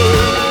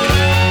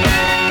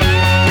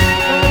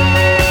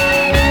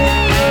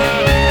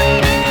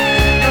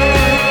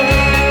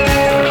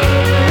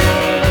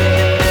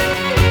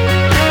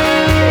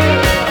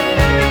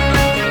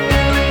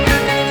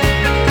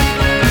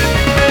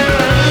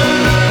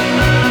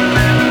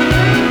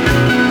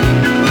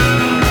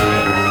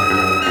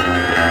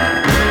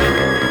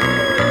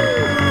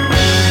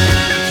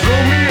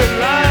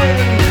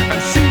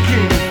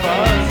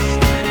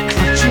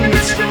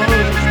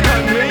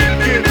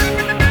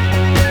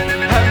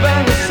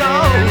 Havana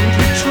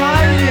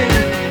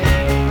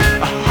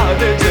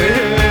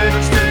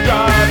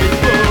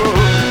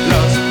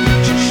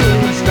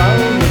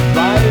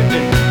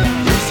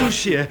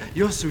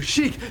You're so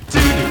chic,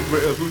 duty,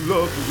 well,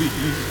 lovely.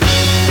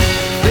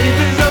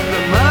 Ladies of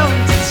the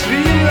mountain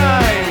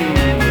streamline,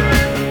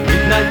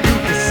 midnight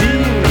through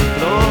casino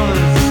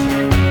floors.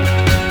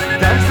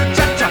 Dance the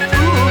cha-cha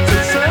through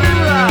till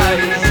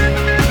sunrise.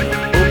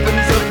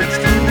 Opens up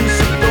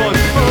exclusive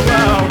doors for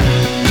wow.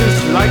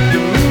 Just like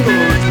the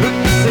windows look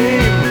the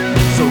same.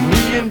 So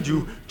me and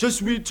you,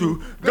 just we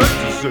two, got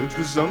to search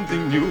for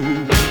something new.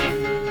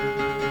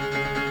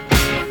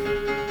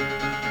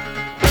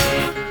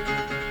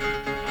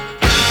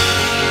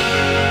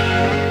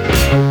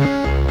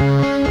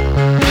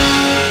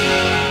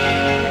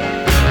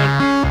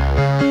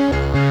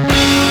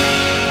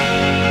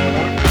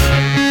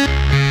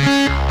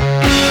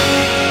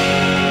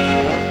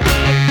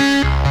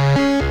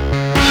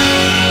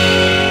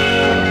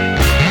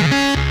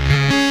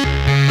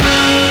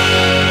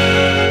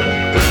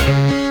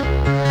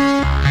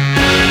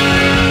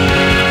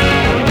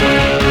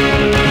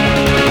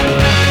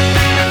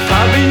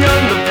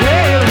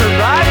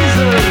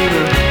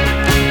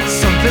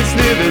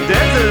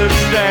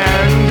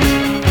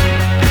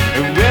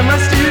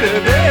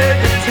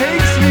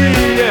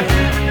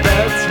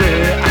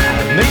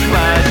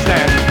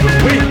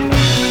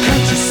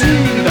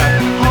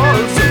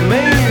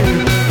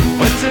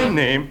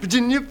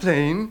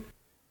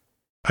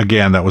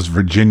 Again, that was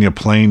Virginia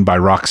Plain by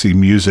Roxy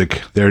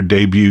Music, their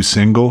debut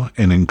single,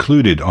 and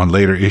included on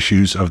later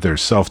issues of their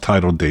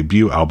self-titled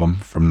debut album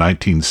from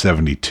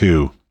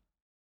 1972.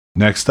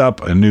 Next up,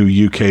 a new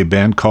UK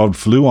band called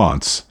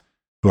Fluence,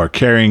 who are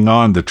carrying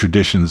on the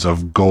traditions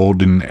of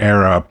golden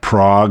era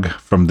prog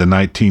from the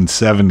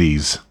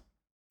 1970s.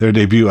 Their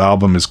debut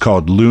album is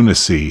called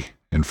Lunacy,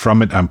 and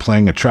from it I'm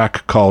playing a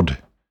track called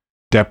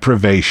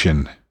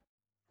Deprivation.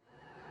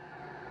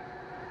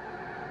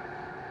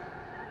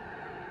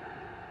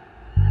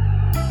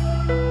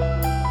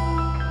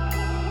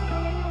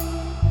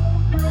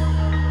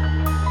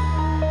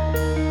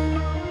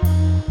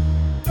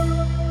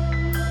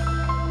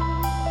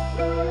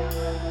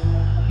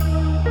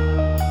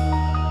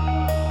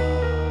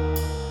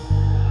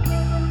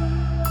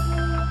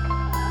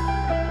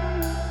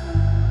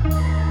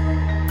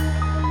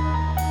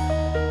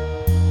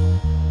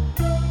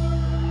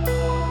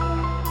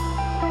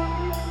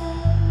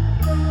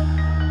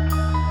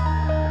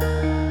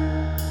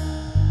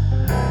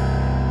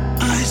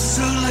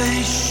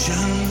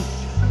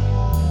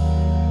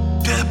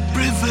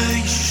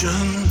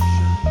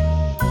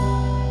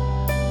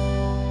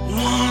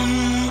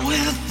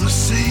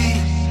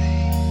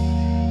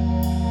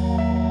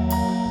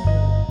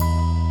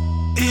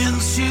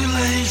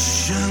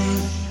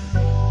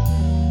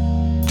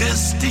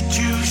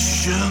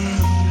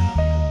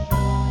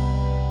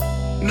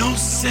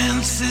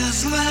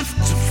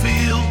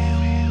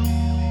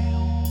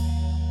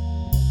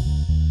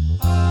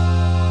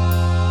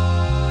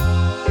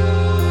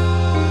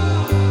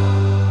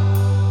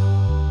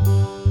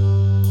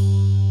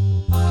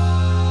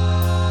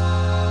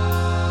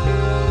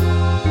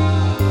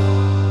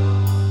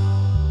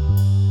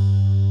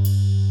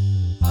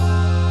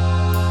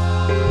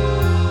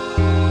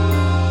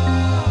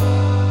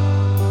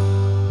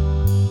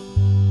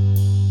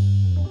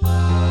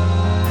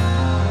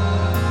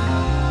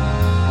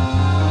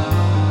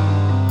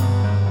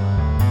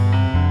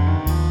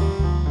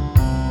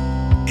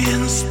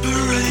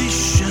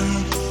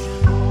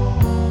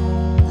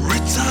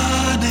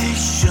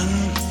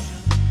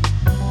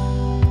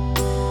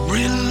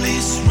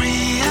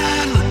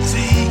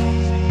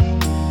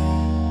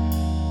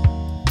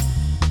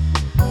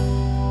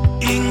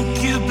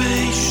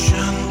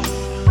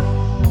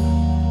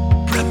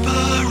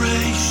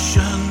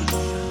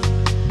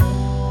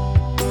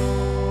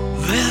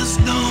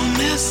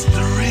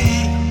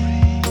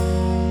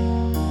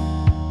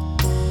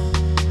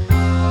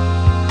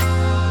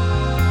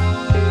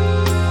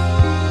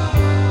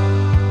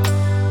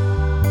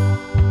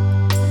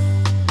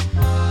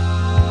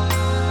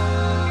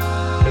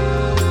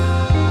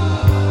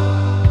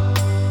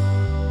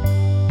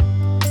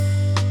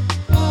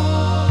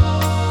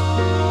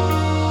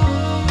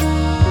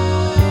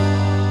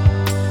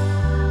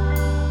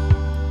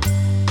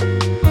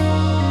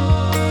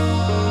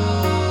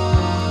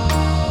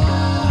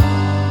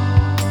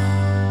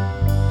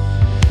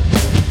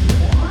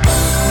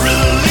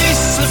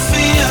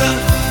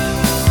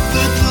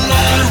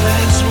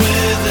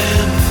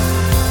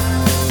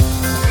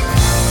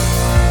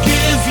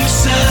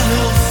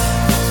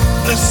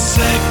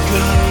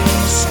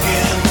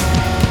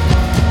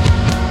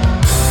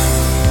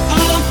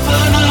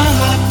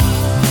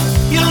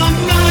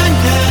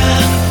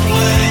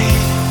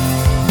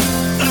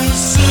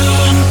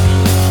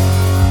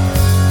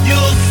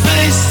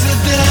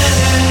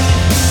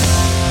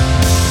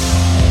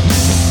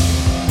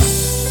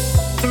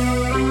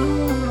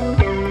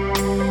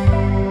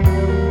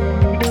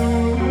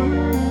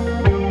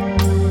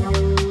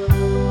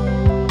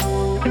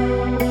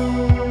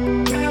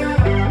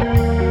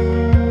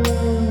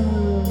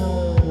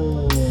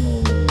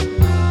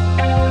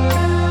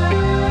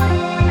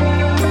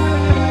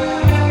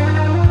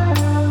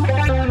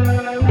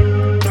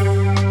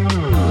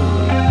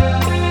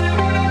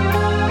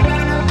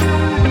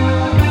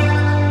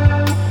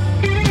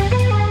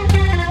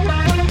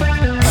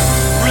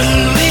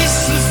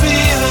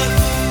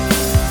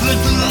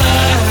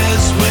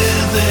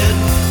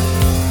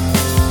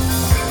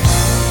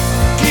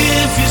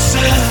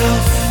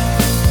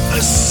 yourself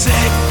a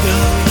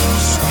second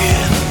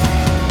skin.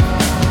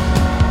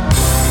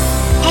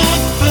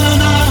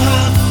 Open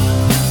up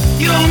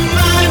your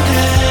mind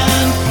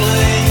and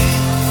play,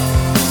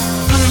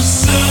 and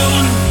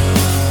soon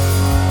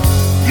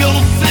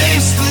you'll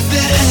face the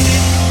day.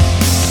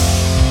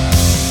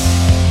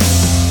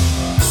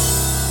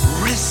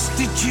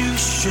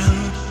 Restitution,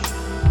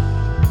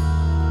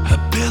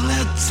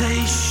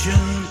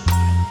 habilitation,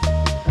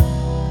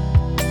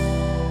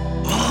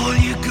 all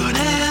you could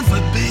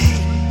ever be.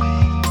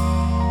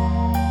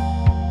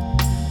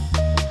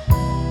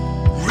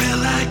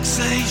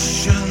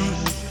 Relaxation,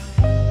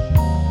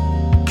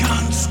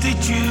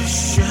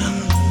 constitution,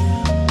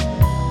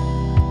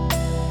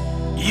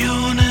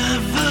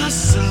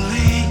 universally.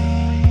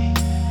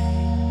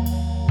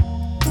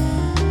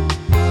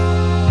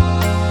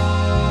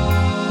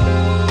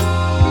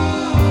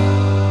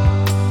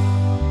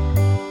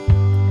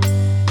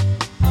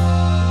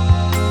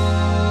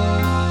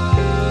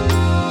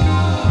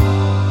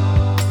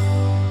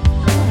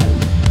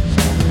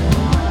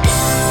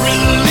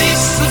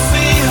 Release the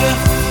fear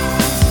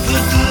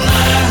that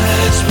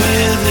lies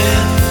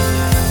within.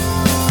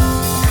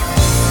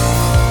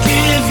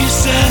 Give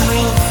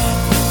yourself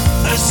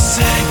a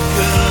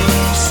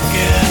second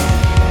skin.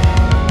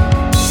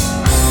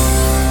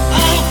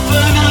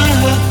 Open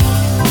up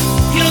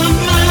your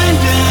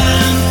mind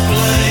and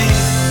play,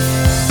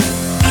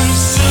 and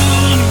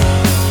soon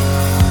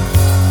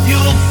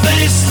you'll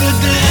face the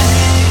day.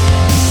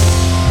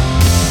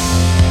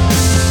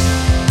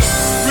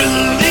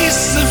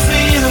 Release the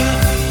fear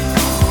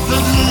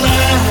that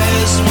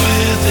lies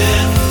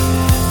within.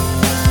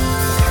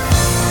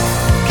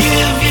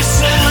 Give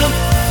yourself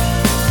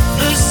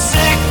a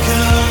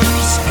second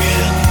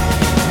skin.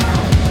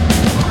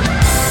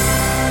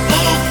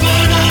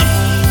 Open up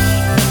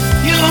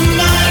your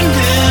mind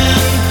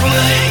and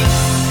play,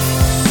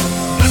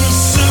 and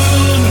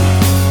soon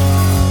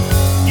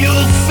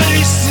you'll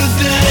face the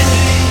day.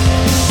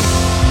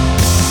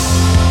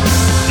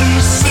 And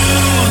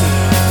soon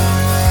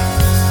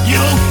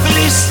you'll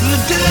face the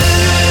day.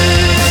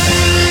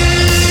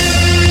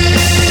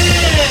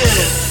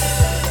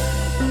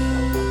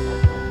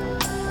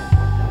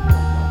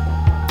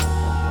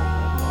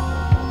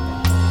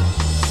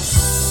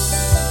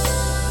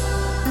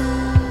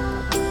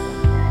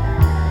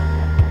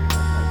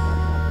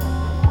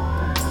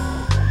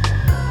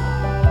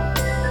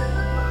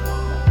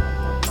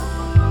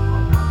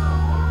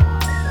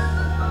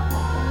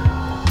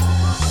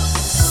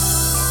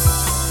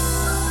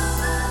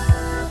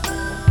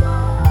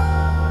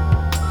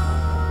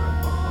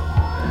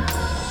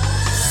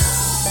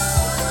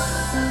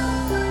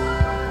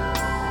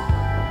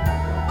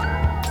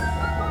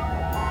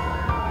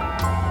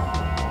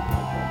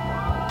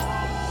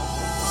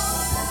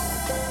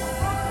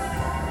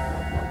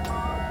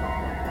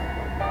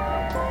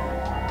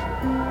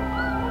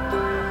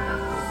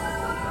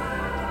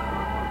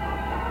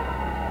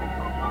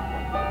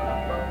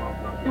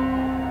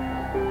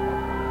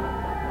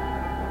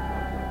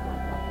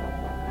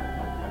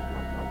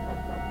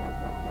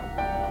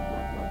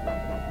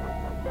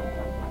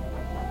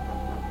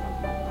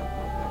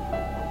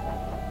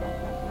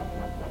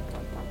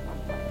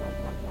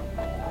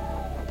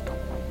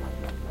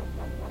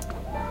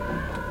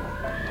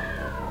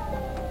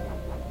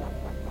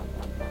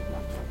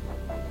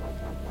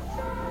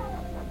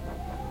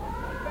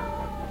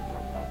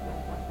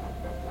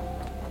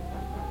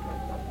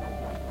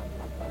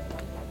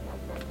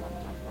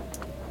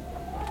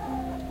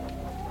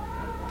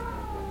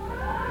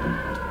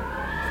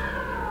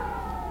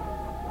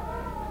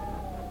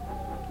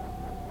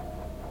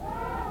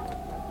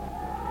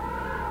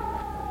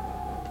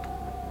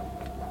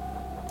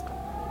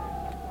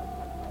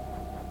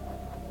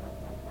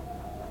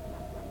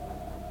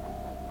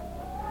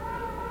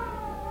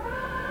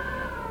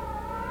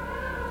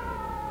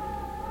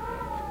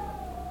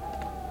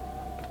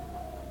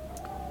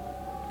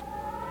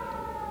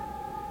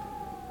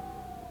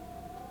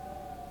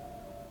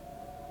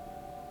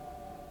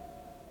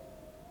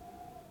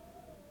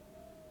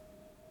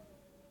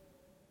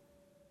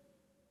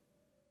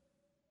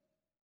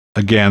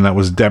 Again, that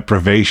was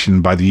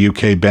Deprivation by the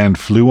UK band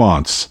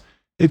Fluence.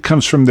 It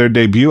comes from their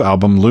debut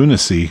album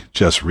Lunacy,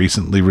 just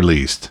recently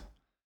released.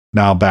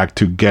 Now back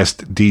to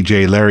guest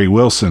DJ Larry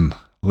Wilson.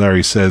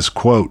 Larry says,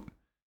 quote,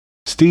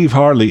 Steve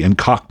Harley and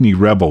Cockney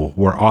Rebel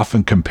were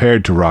often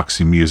compared to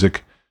Roxy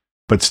Music,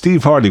 but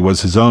Steve Harley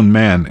was his own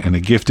man and a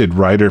gifted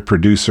writer,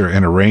 producer,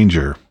 and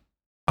arranger.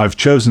 I've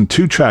chosen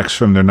 2 tracks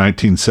from their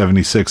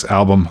 1976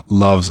 album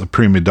Love's a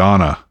Prima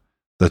Donna,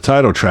 the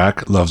title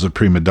track, Love's a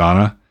Prima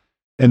Donna,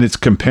 and its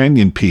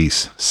companion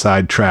piece,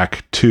 Side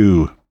Track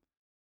 2.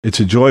 It's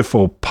a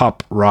joyful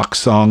pop rock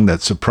song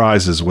that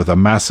surprises with a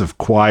massive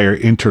choir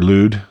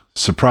interlude,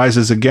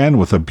 surprises again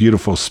with a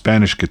beautiful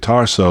Spanish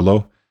guitar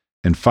solo,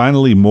 and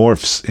finally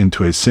morphs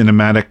into a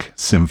cinematic,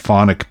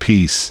 symphonic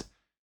piece.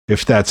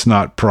 If that's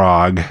not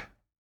prog,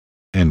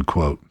 end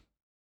quote.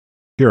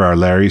 Here are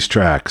Larry's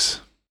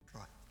tracks.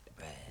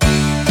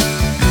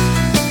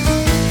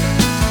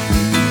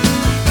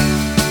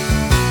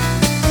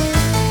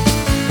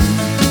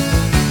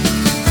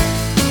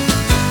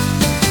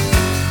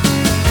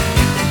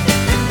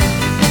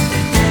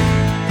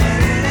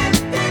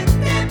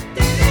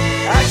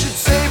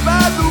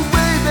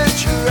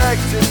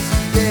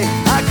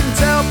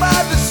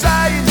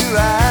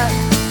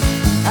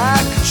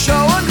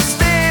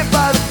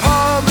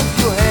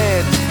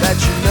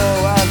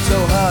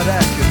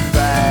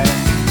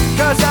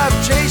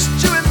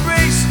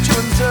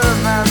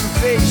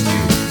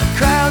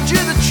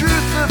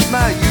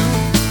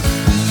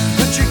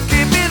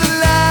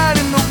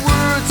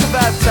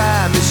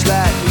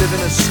 live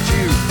in a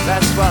stew.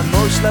 That's what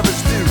most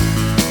lovers do.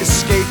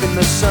 Escaping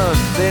the sun,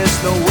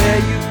 there's nowhere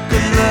you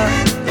can run.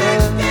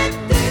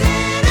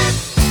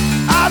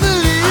 I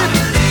believe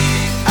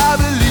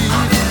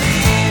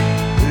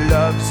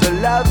love's a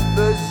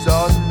lover's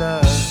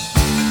honor.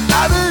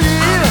 I believe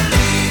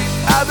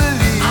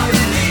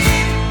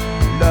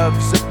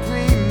love's a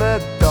prima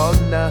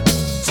donna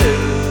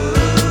too.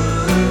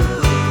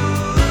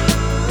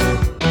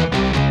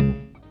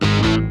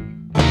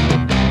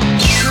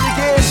 Should've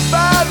guessed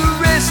by the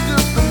rest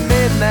of the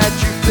men that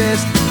you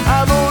best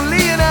I'm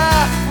only an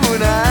eye for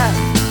an eye,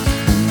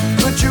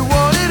 but you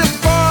wanted a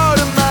part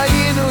of my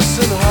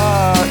innocent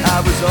heart. I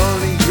was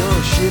only your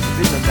ship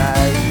in the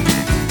night.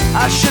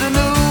 I should've knew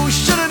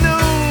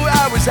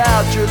I was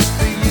out just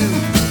for you.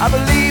 I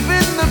believe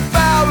in the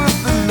power of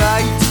the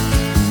night,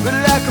 but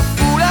like a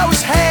fool I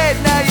was had,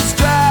 now it's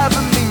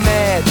driving me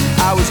mad.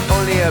 I was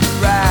only a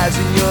prize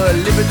in your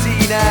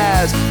libertine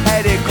eyes.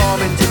 Had it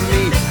coming to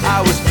me,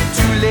 I was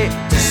too late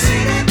to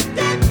see.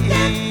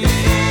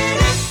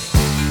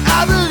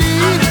 I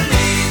believe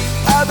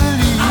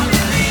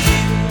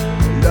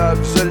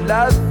love's a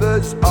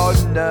lover's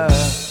honor.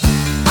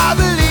 I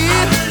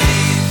believe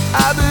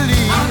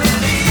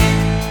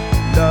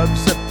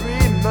love's a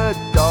prima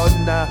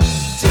donna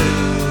too.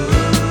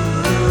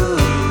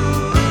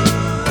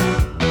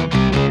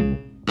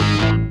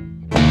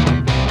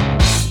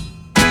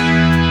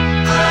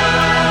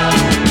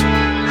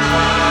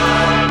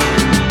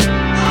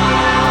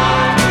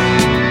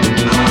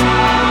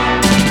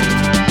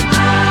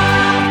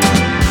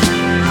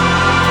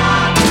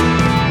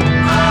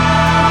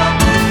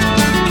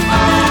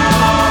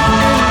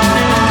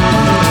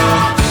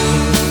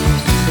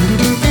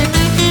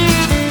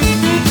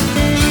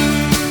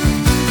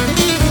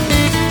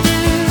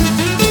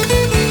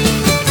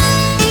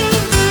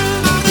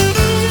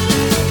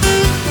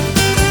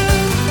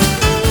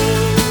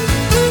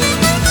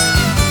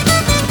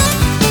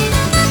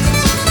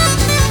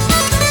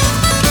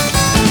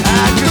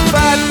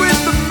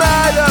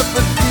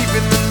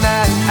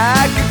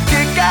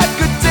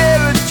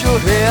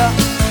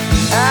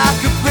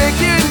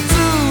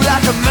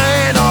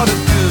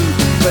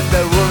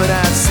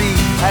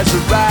 Has a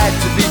right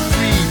to be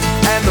free,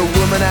 and the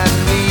woman I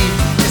need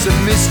is a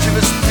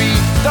mischievous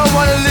breed. Don't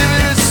wanna live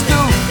in a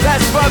stew,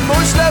 that's what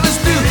most lovers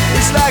do.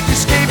 It's like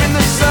escaping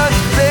the sun,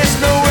 there's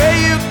no way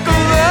you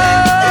can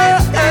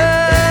run.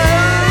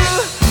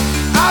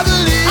 I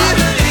believe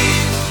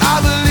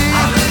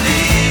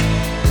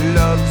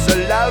love's a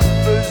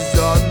lover's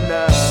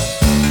honor.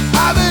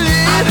 I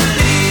believe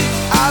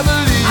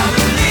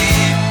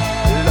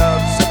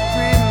love's a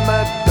prima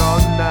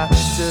donna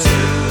too.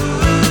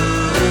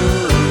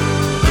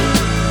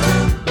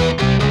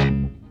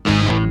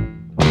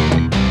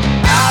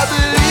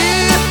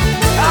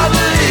 I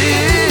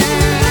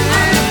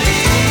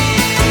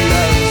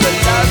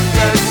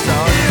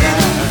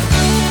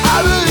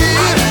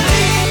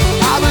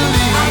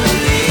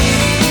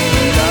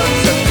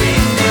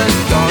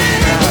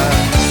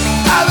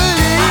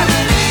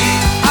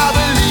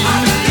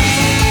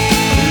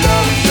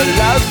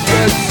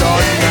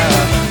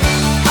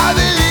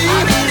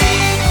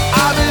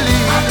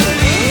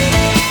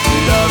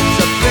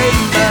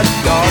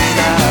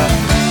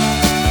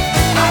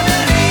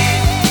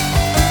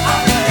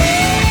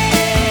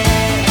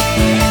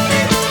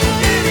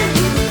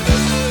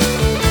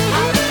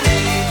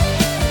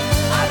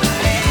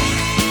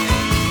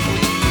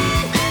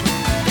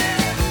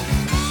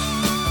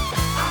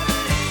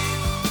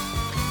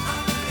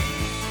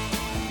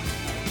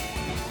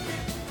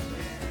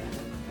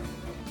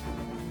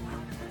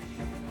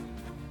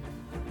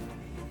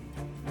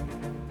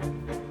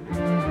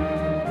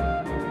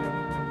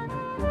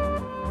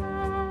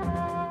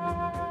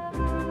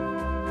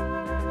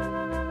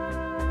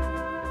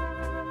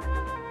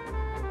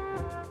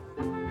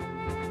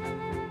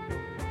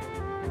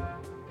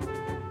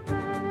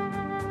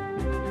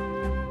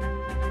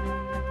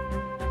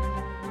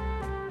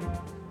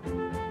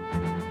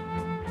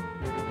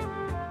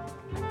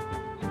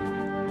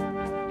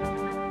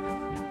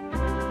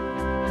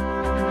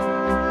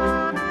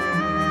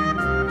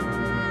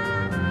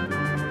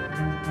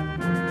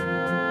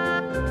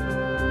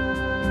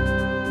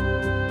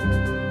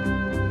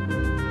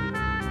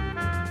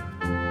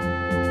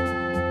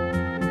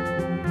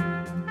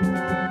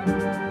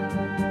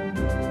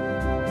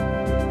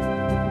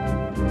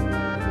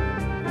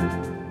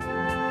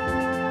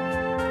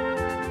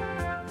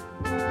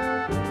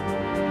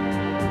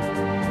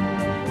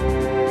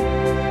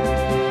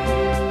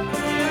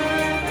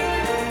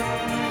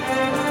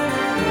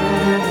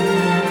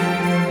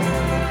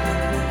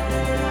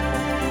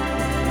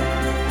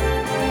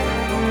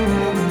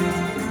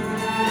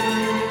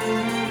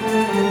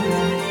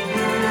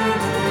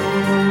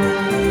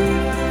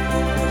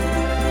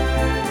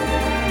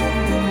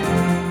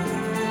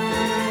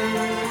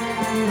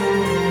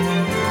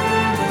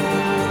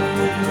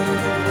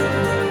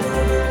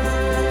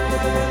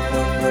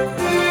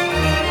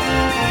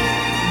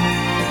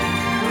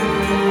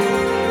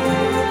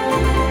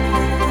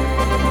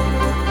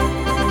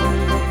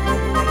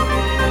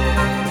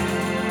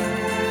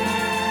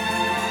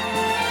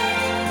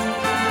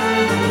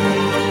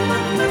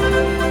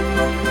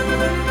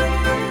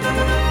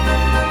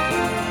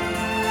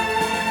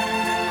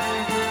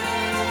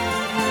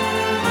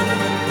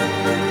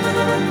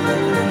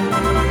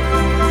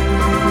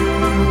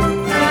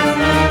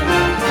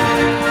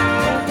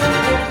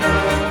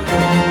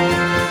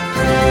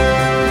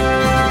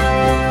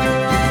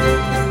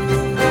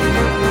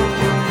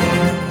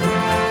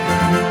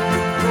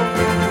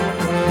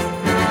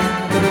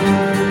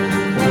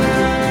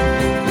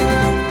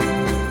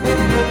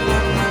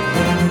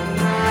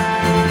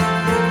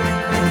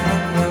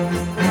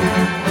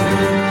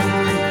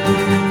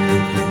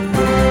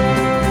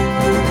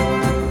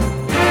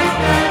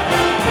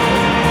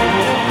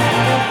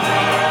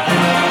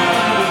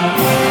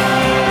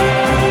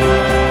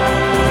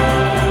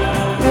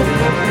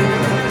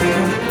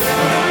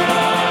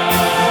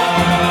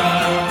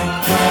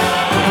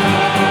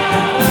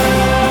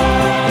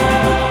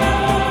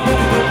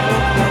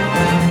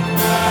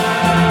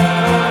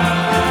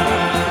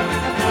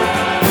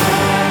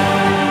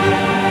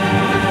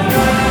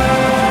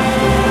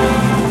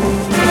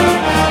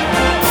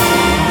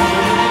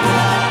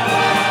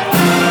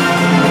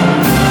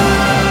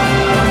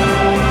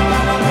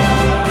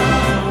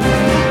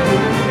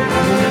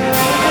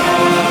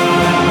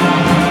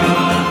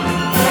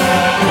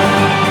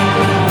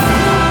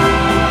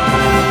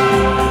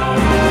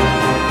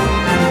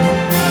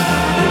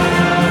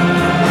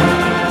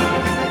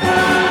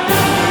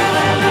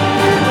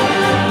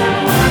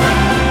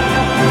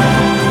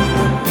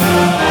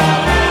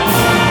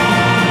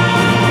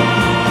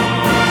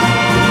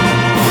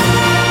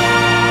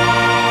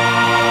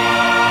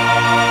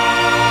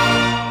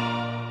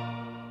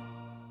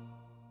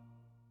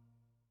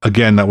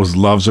Again, that was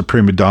Love's a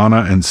Prima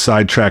Donna and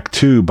Sidetrack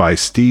 2 by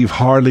Steve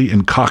Harley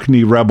and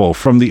Cockney Rebel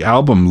from the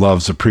album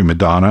Love's a Prima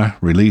Donna,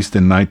 released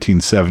in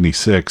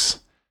 1976.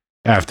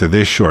 After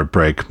this short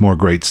break, more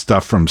great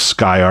stuff from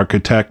Sky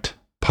Architect,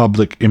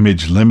 Public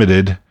Image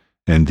Limited,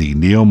 and the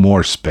Neil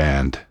Morse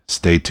Band.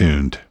 Stay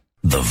tuned.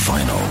 The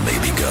vinyl may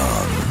be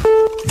gone.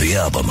 The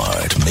album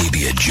art may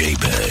be a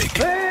JPEG.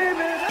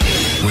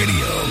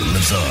 Radio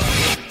lives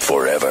on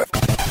forever.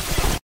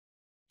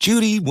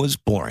 Judy was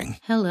boring.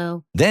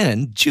 Hello.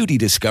 Then Judy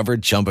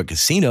discovered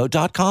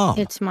ChumbaCasino.com.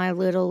 It's my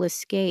little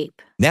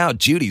escape. Now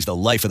Judy's the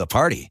life of the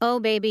party. Oh,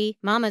 baby,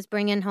 mama's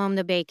bringing home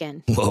the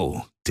bacon.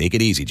 Whoa, take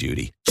it easy,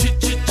 Judy.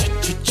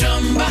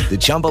 The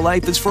Chumba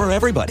life is for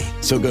everybody.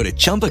 So go to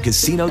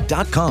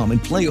ChumbaCasino.com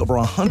and play over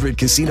 100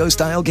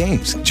 casino-style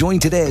games. Join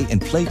today and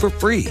play for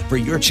free for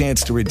your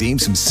chance to redeem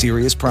some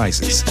serious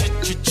prizes.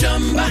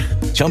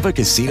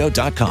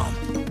 ChumbaCasino.com.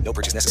 No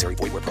purchase necessary.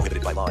 Void where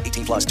prohibited by law.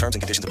 18 plus terms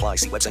and conditions apply.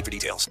 See website for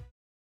details.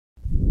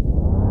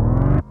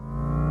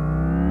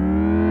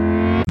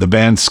 The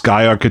band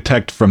Sky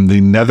Architect from the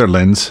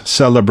Netherlands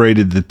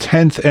celebrated the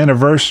 10th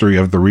anniversary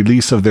of the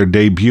release of their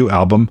debut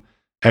album,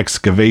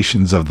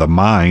 Excavations of the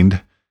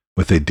Mind,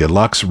 with a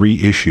deluxe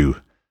reissue.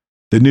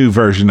 The new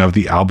version of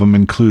the album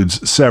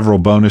includes several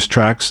bonus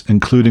tracks,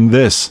 including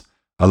this,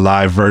 a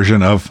live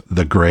version of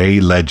The Grey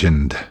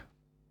Legend.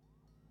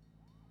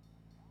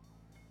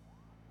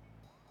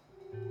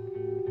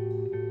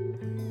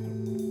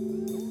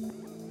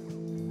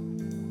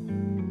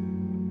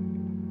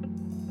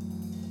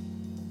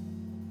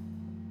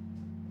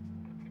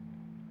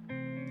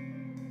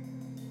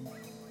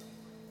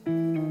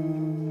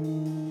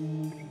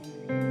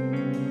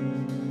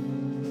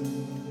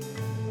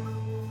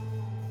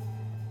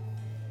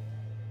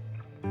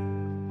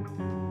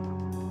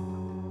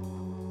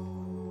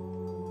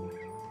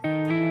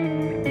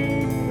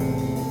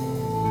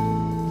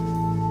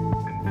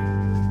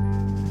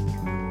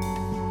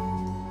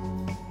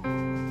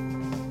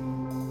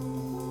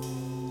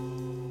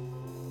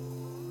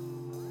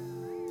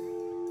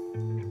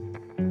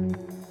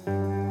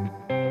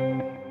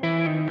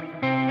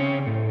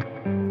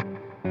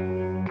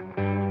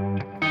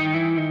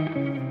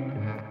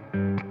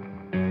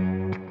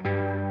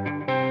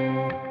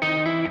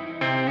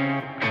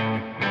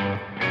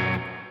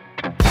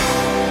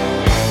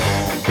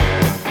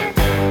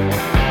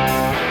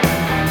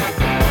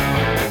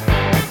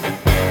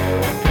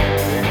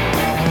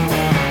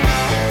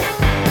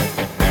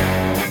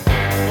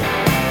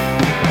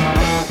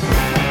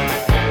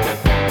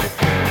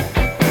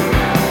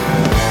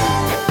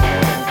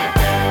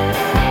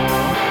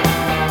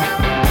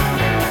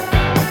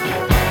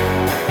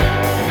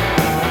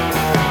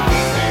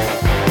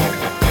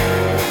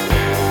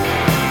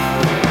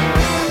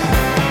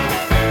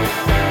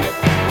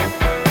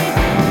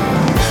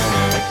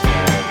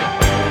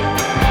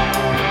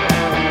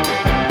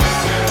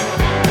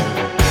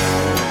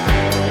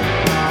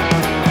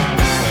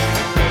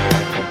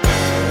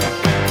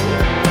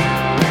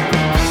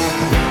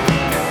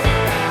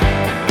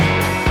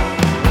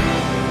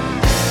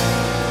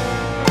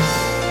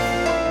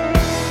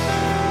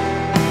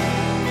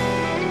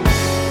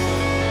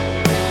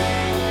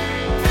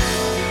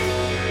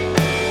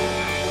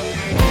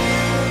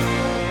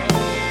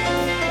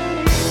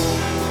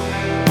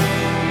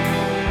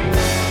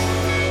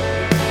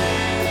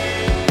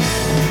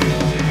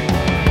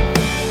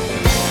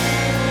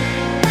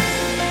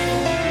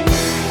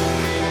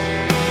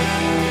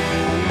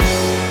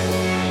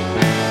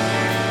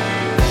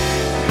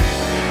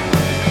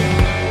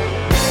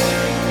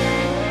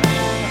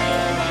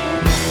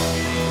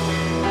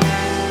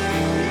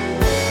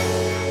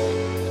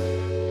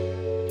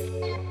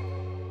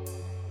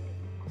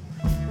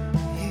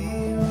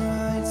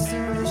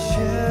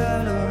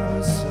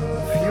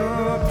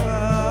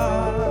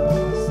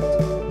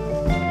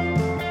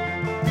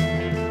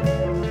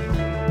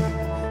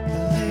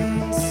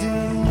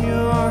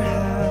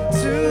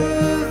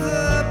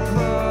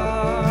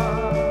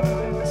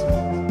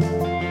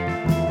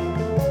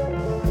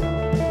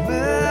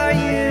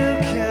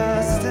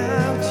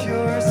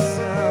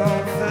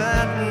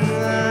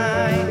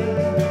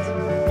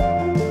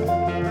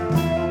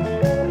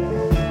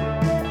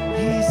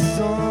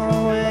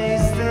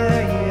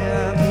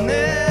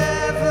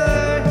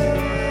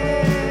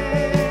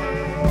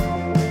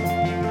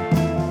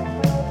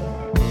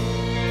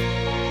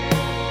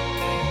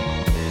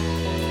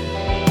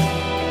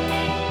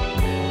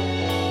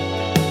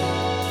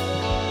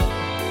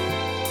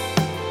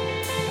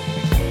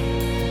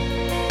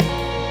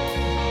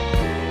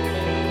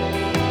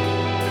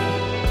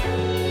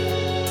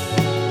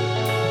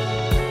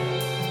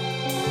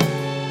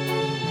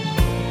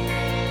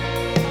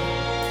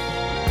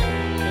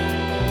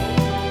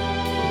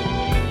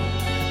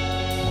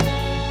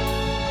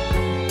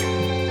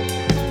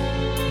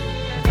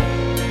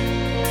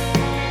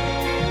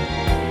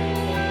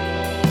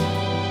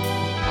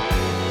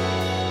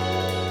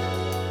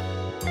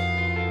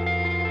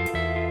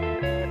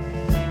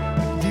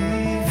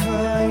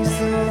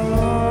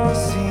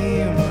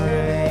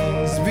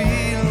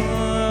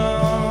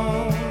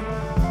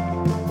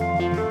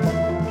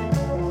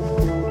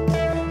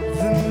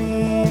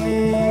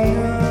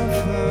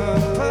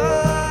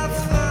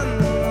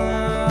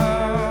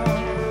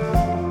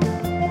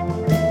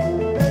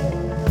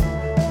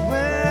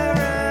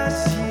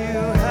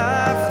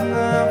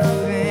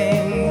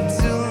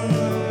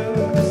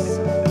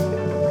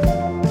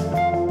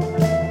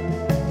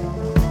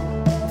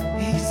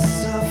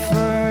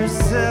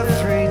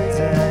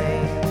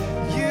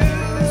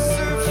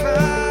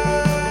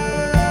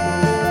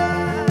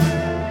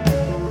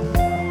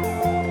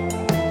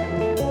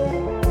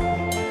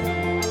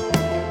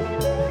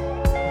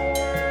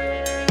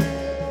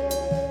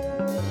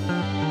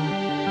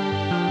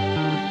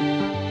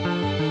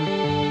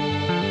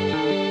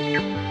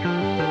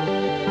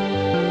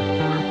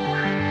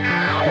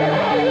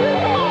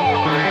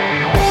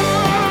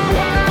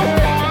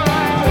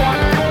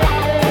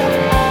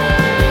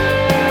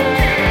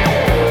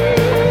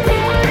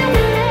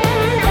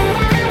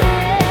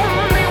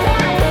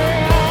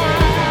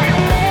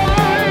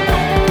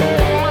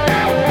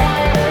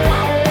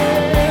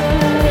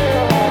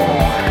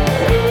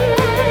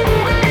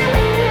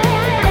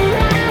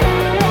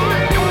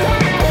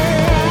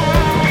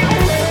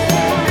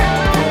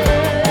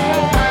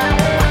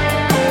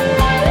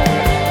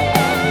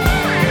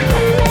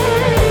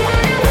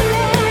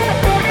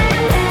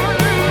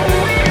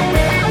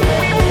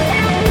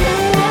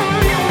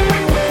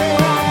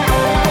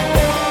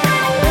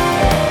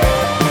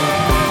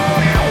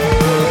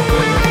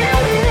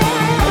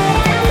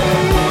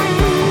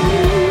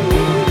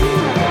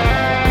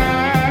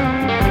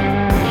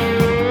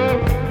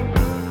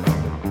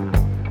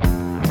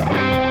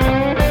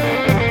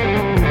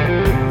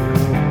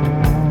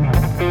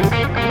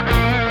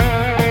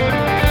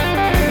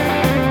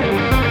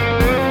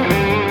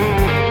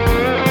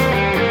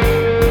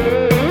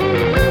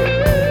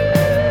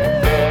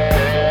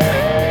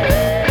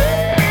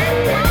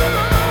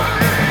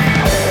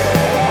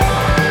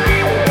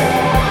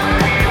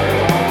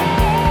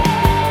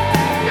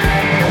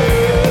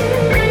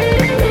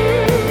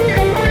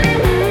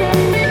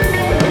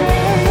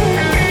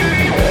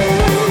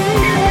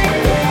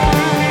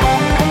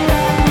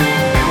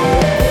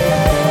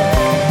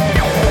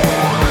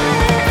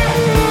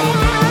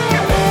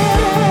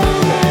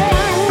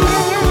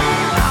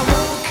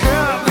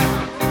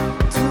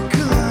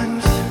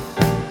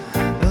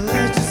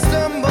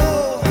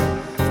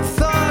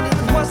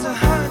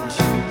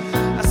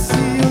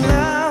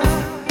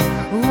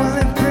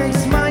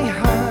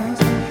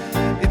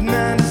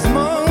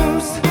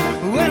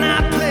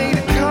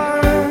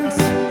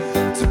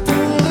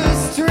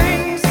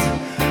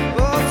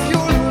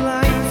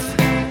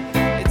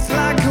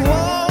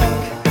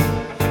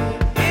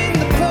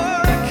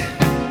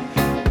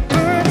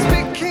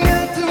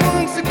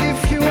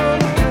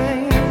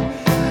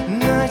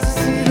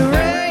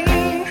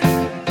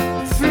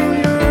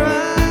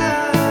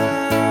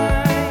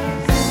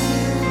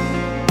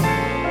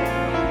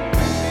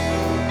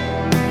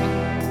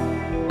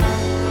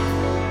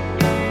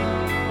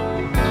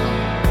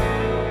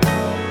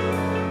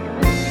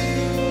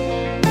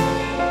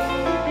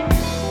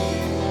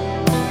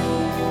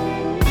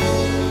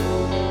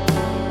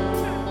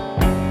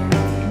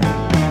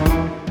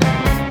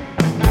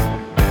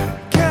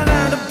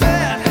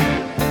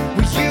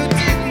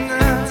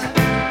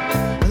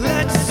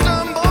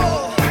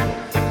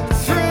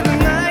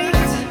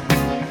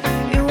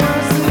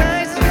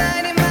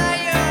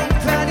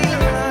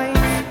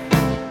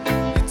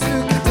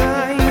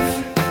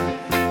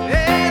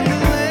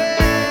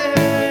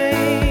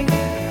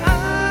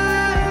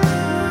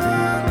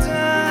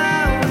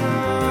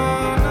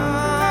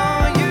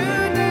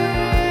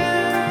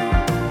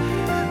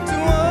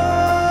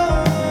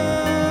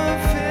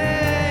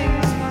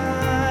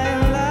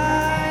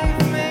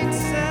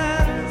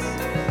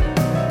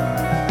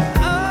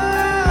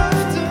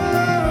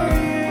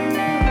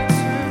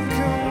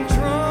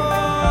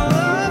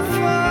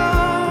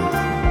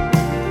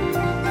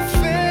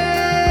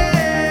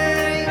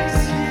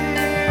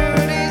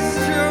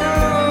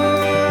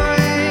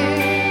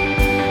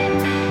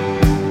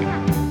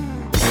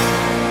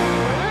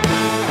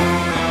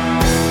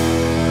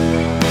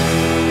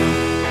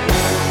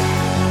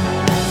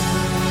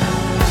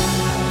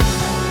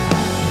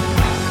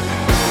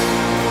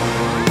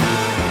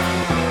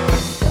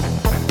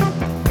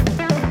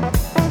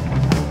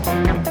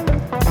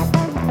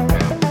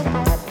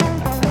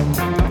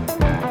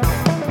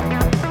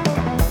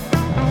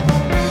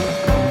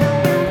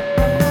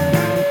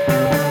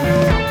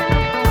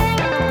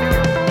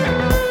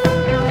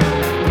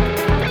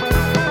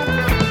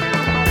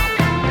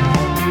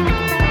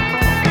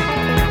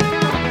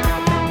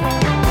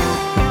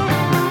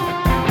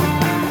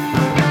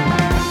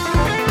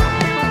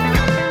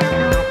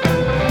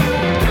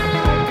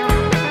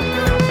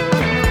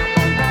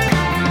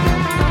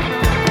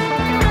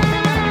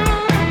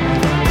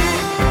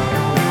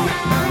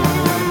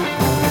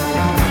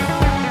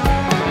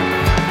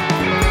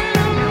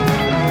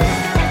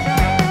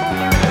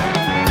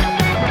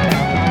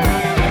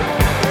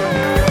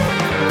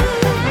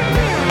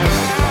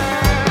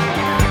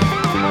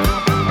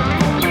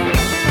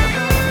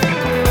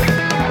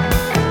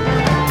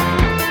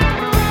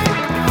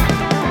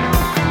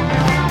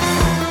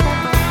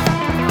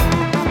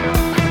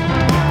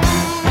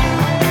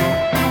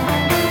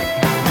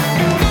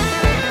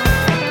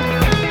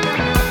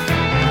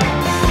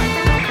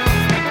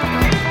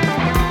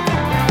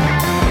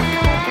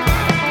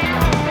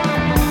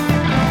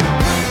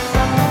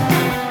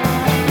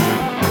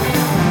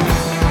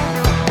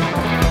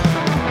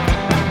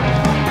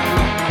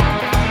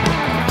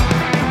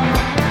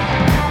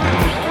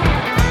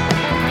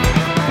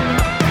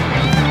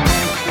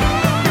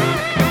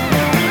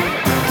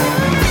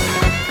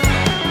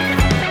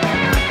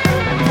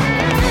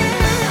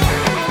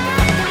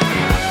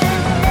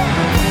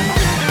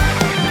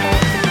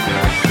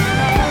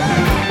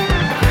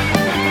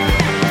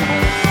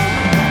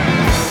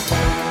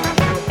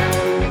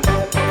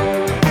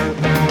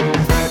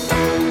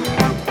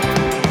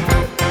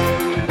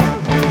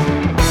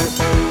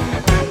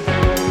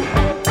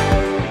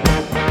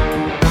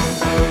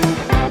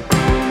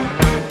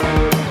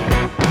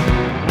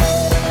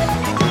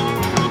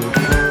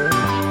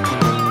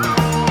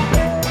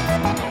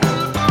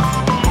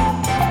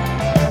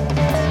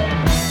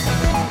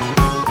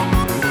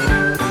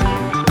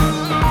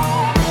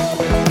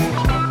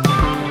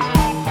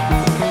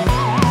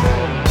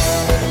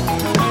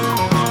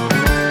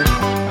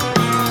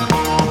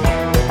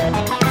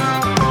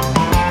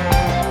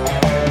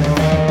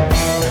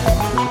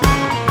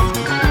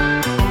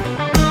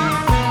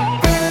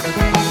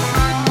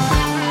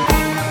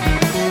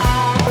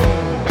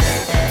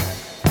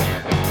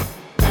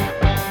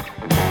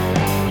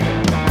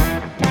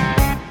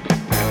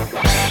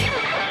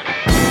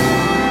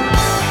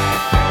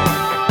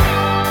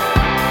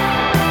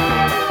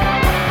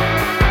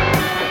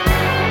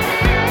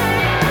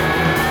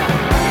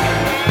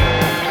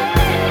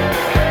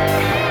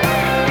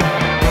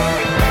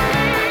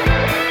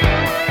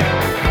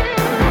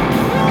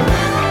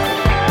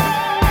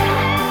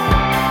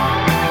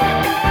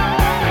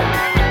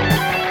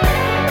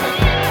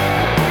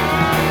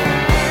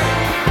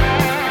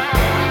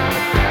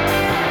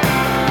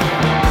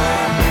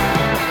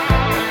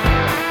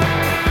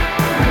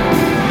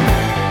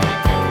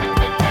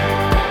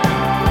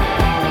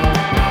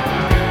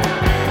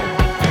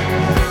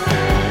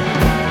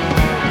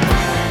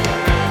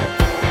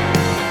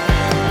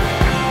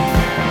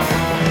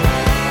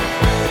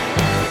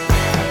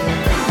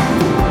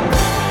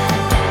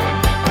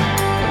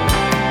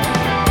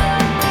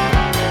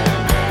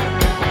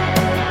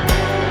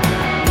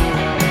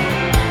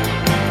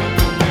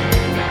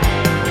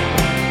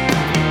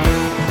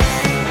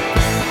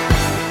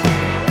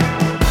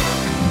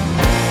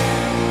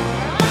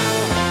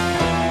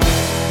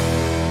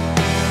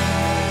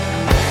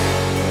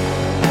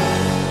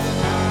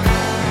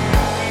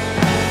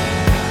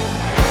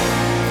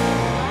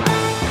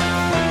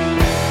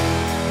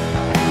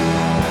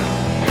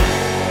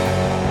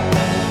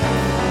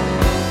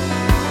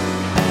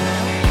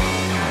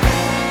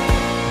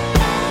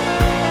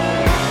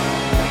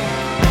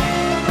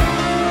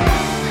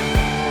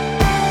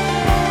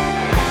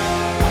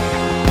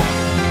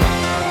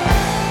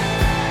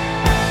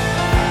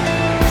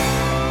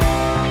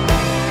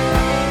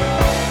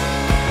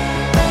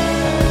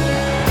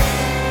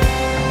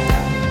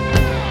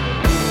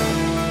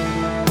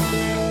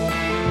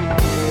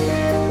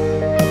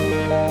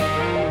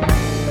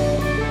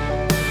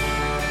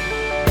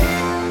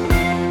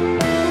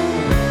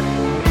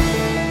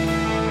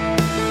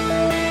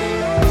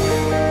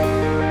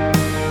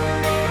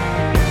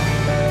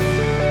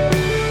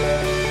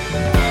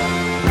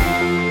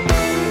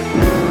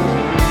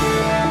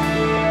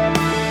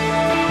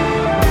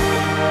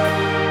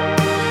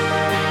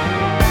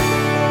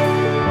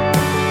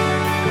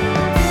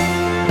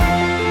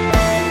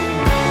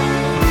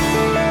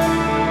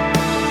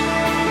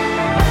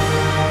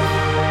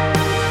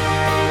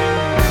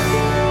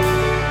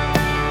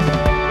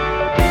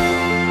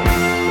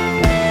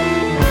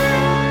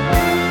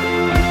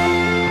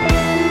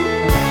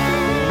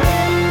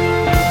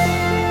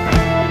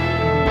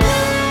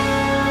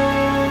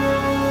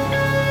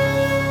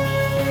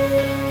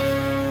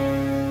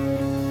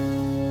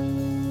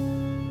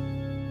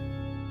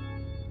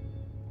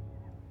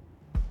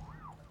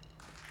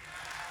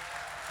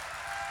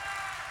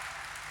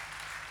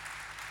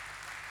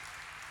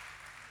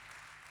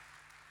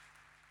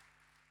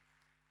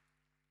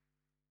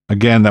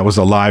 Again, that was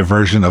a live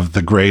version of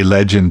The Grey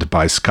Legend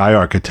by Sky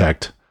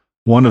Architect,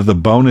 one of the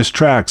bonus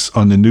tracks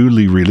on the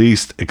newly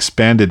released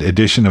expanded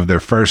edition of their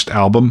first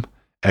album,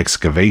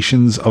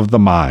 Excavations of the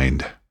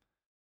Mind.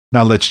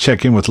 Now let's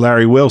check in with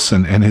Larry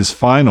Wilson and his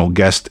final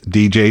guest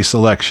DJ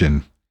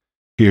selection.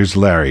 Here's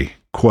Larry,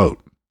 quote,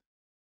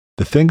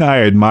 "The thing I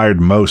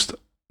admired most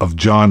of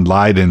John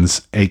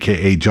Lydon's,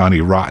 aka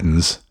Johnny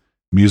Rotten's,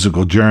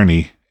 musical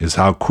journey is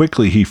how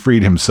quickly he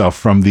freed himself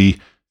from the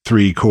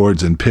 3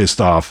 chords and pissed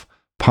off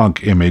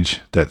punk image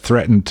that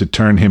threatened to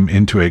turn him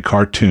into a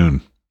cartoon.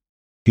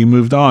 He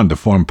moved on to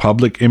form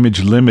Public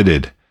Image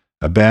Limited,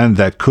 a band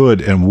that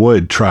could and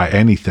would try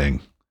anything.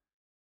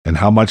 And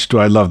how much do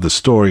I love the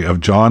story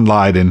of John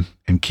Lydon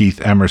and Keith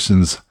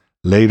Emerson's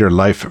later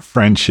life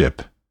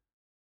friendship.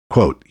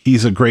 Quote,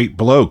 "He's a great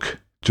bloke,"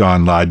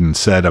 John Lydon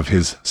said of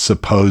his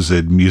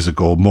supposed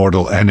musical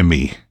mortal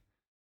enemy.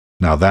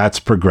 Now that's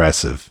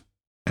progressive,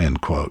 end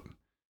quote.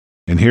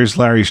 And here's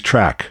Larry's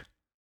track,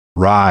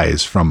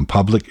 Rise, from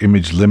Public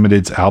Image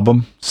Limited's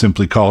album,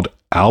 simply called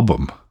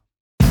Album.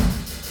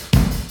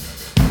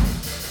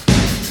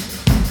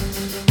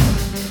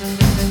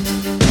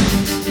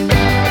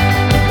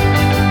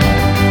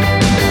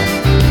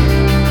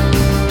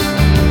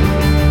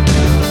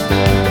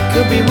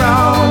 Could be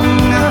wrong,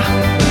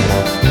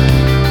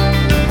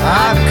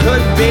 I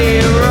could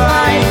be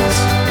right.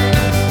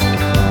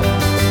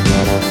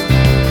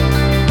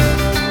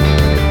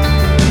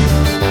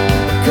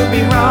 Could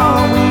be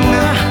wrong,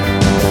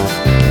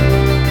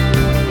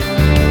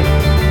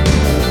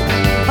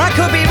 I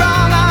could be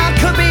wrong, I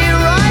could be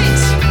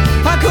right.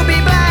 I could be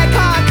black,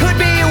 I could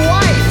be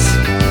white.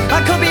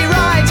 I could be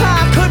right, I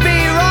could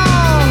be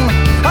wrong.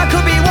 I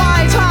could be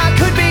white, I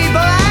could be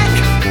black.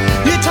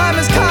 Your time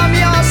has come,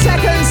 your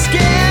second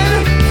skin.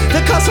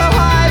 The cost so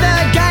high, the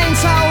gain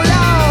so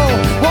low.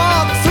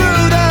 Walk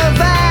through the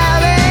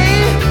valley.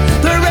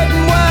 The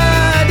written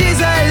word is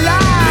a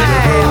lie. May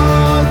the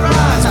road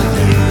rise with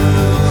you.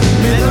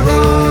 May the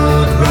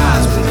road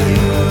rise with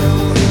you.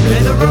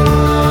 May the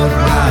road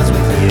rise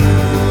with you.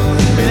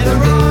 May the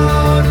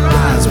road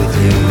rise with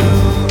you.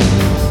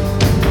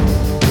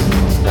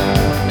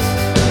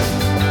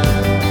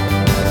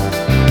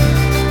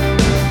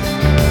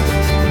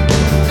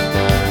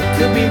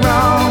 Could be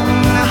wrong,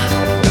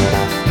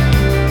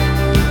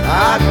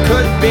 I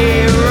could be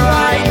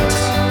right.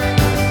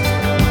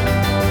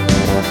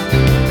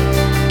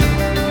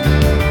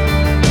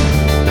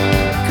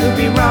 Could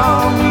be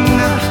wrong,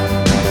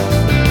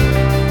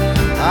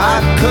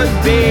 I could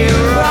be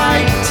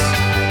right.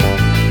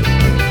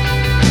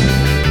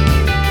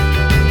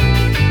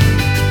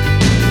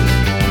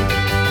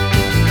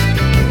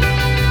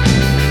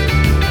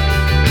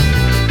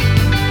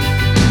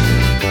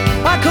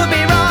 I could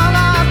be wrong,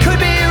 I could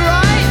be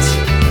right.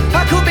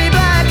 I could be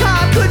black,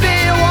 I could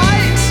be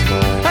white.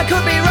 I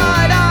could be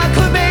right, I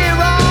could be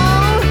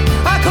wrong.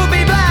 I could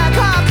be black,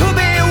 I could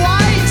be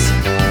white.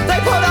 They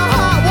put a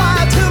hot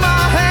wire to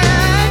my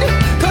head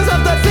 'cause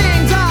of the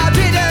things I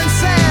didn't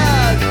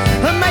said,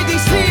 and made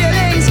these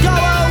feelings go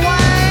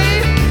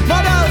away.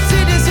 Model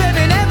citizen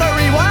in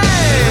every way.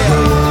 May the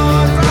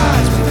road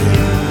rise with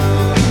you.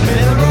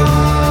 May the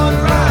road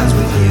rise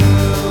with you.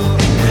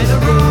 May the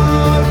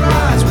road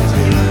rise with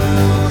you.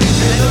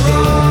 May the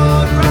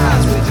road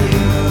rise with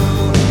you.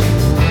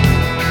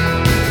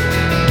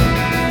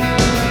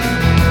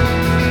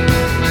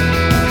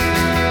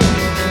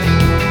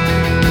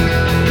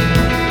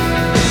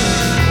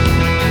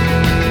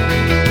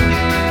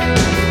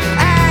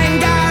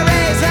 Anger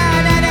is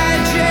an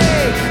energy.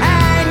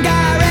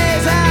 Anger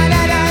is an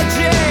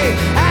energy.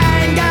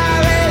 Anger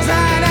is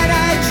an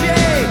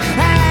energy.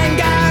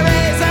 Anger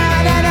is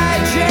an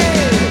energy.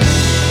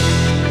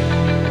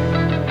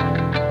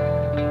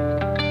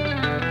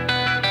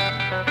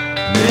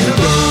 May the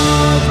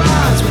road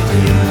rise with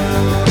you.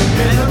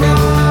 May the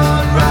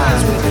road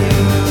rise with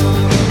you.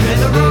 May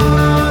the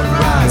road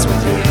rise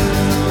with you.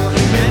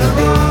 May the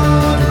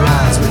road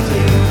rise with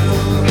you.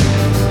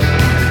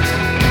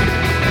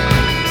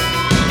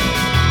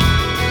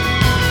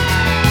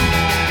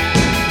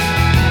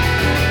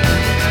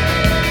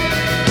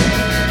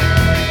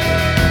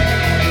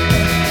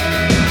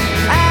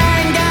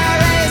 Anger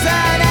is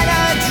an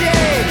energy.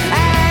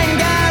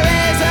 Anger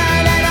is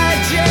an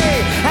energy.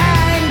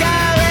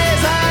 Anger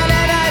is an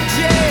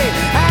energy.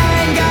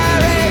 Anger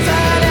is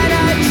an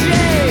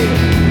energy.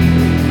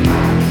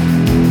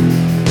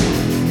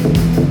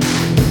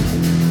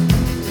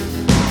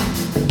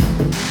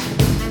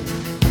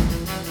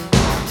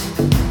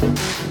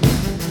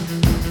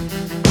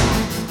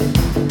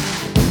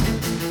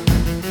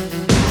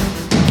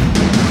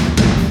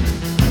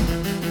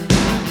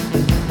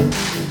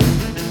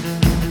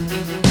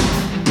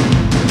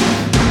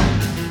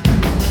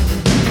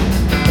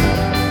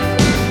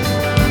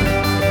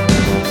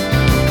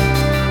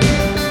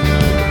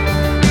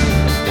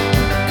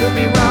 Could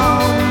be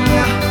wrong,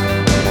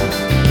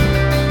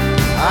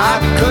 I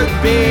could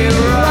be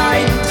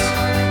right.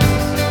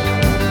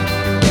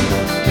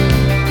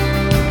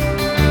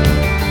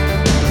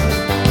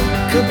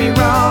 Could be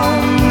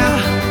wrong,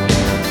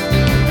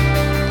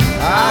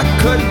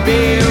 could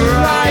be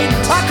right,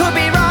 I could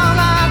be wrong,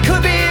 I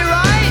could be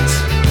right,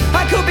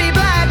 I could be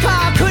black,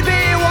 I could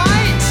be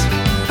white,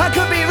 I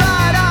could be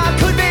right, I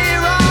could be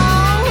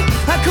wrong,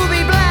 I could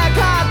be black,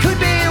 I could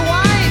be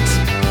white.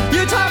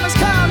 Your time has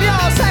come,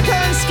 your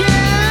second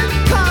skin,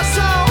 cost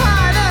so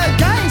high, the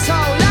gain so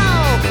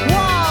low.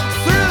 Walk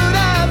through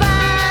the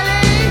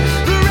valley,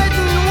 the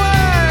written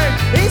word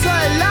is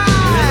a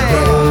lie. May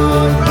the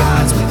road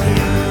rise with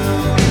you,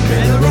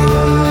 may the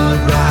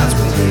road rise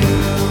with you,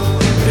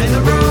 may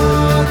the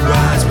road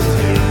rise with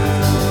you,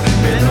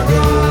 may the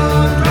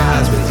road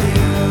rise with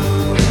you.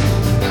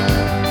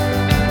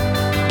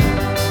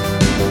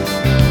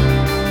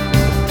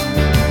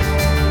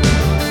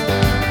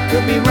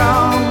 Could be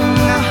wrong,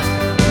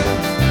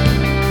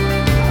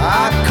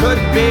 I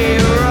could be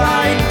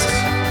right.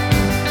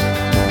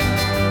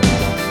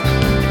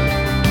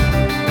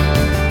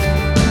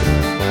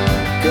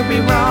 Could be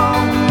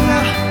wrong.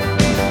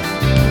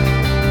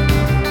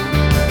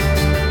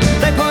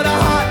 They put a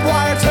hot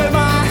wire to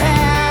my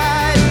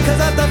head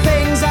 'cause of the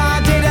things I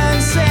did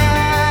and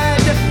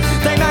said.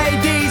 They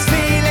made these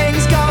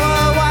feelings go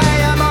away.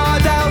 A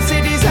model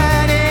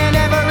citizen in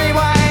every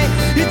way.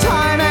 Your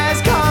time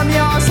has come,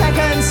 your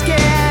second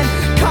skin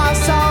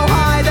cost so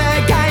high,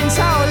 the gain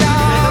so low.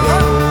 May the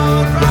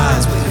road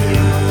rise with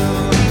you,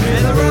 may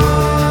the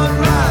road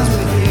rise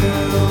with you,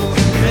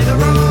 may the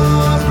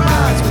road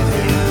rise with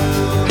you,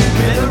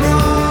 may the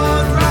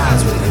road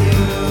rise with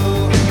you.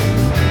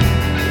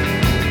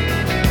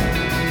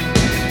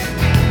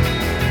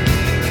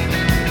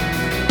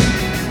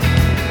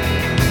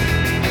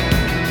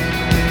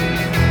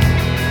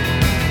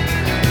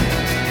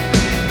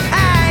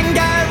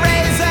 Anger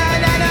is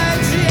an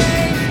energy,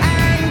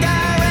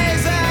 anger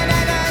is an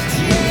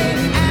energy,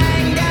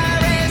 anger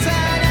is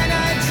an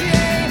energy,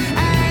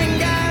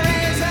 anger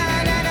is an energy, anger is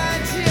an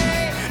energy,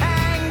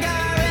 anger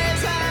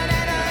is an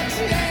energy,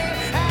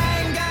 anger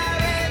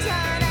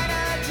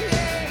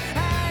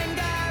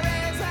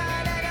is an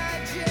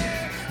energy,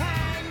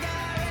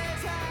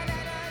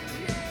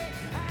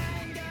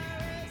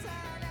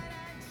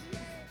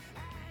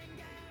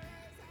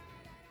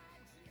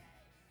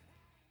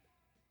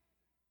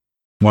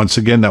 Once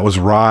again, that was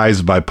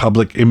Rise by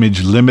Public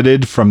Image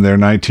Limited from their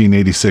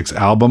 1986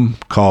 album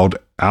called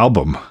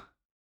Album.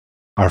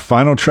 Our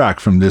final track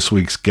from this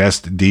week's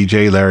guest,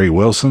 DJ Larry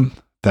Wilson.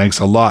 Thanks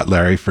a lot,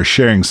 Larry, for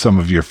sharing some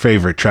of your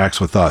favorite tracks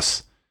with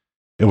us.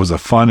 It was a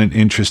fun and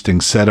interesting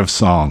set of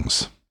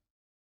songs.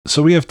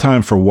 So we have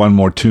time for one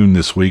more tune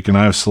this week, and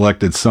I have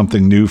selected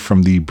something new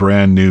from the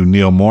brand new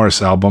Neil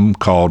Morris album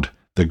called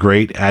The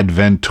Great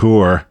Advent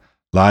Tour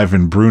Live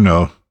in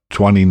Brno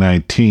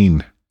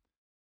 2019.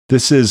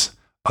 This is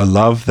A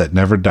Love That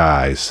Never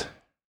Dies.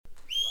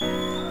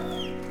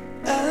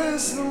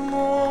 As the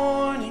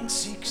morning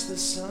seeks the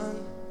sun,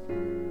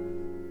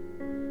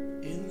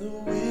 in the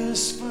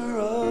whisper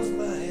of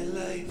my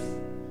life,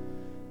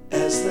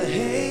 as the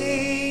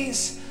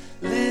haze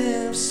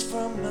lifts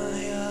from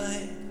my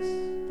eyes,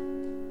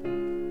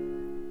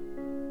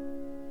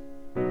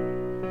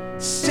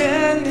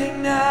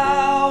 standing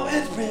now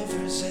at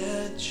river's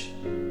edge,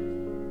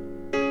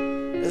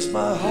 as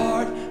my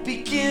heart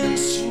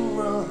begins to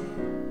run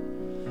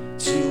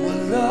to a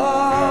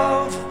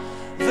love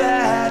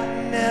that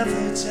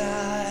never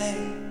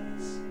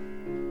dies.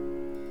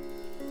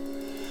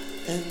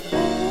 And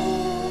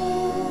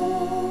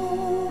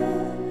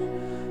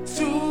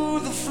through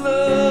the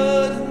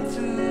flood and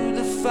through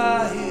the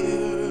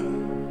fire,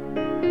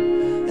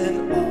 and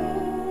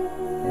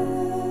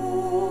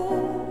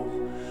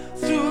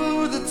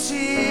through the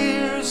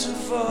tears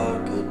of our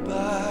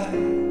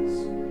goodbyes,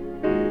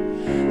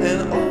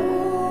 and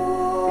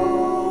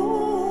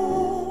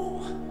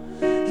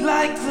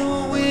like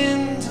the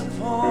wind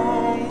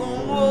upon the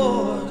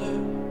water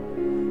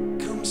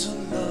comes a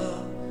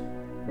love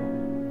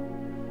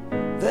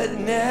that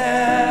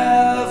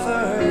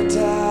never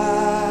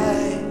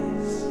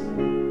dies.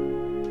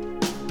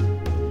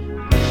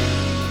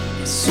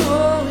 So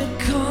it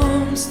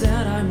comes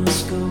that I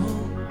must go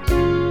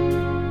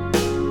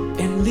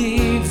and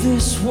leave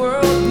this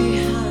world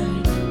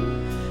behind,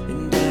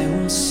 and I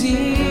will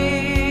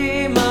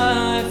see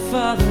my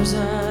Father's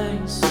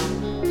eyes.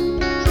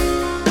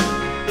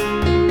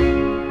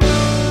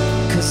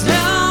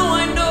 Now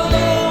I know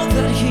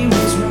that he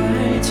was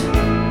right.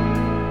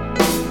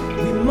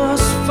 We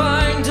must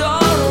find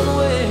our own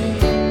way,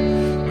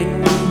 and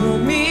we will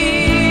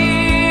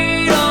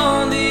meet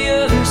on the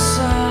other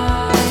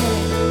side.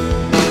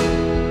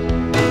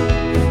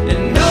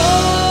 And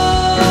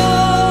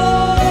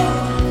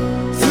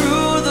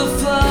through the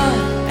flood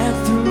and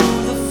through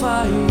the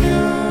fire,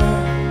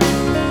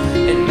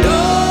 and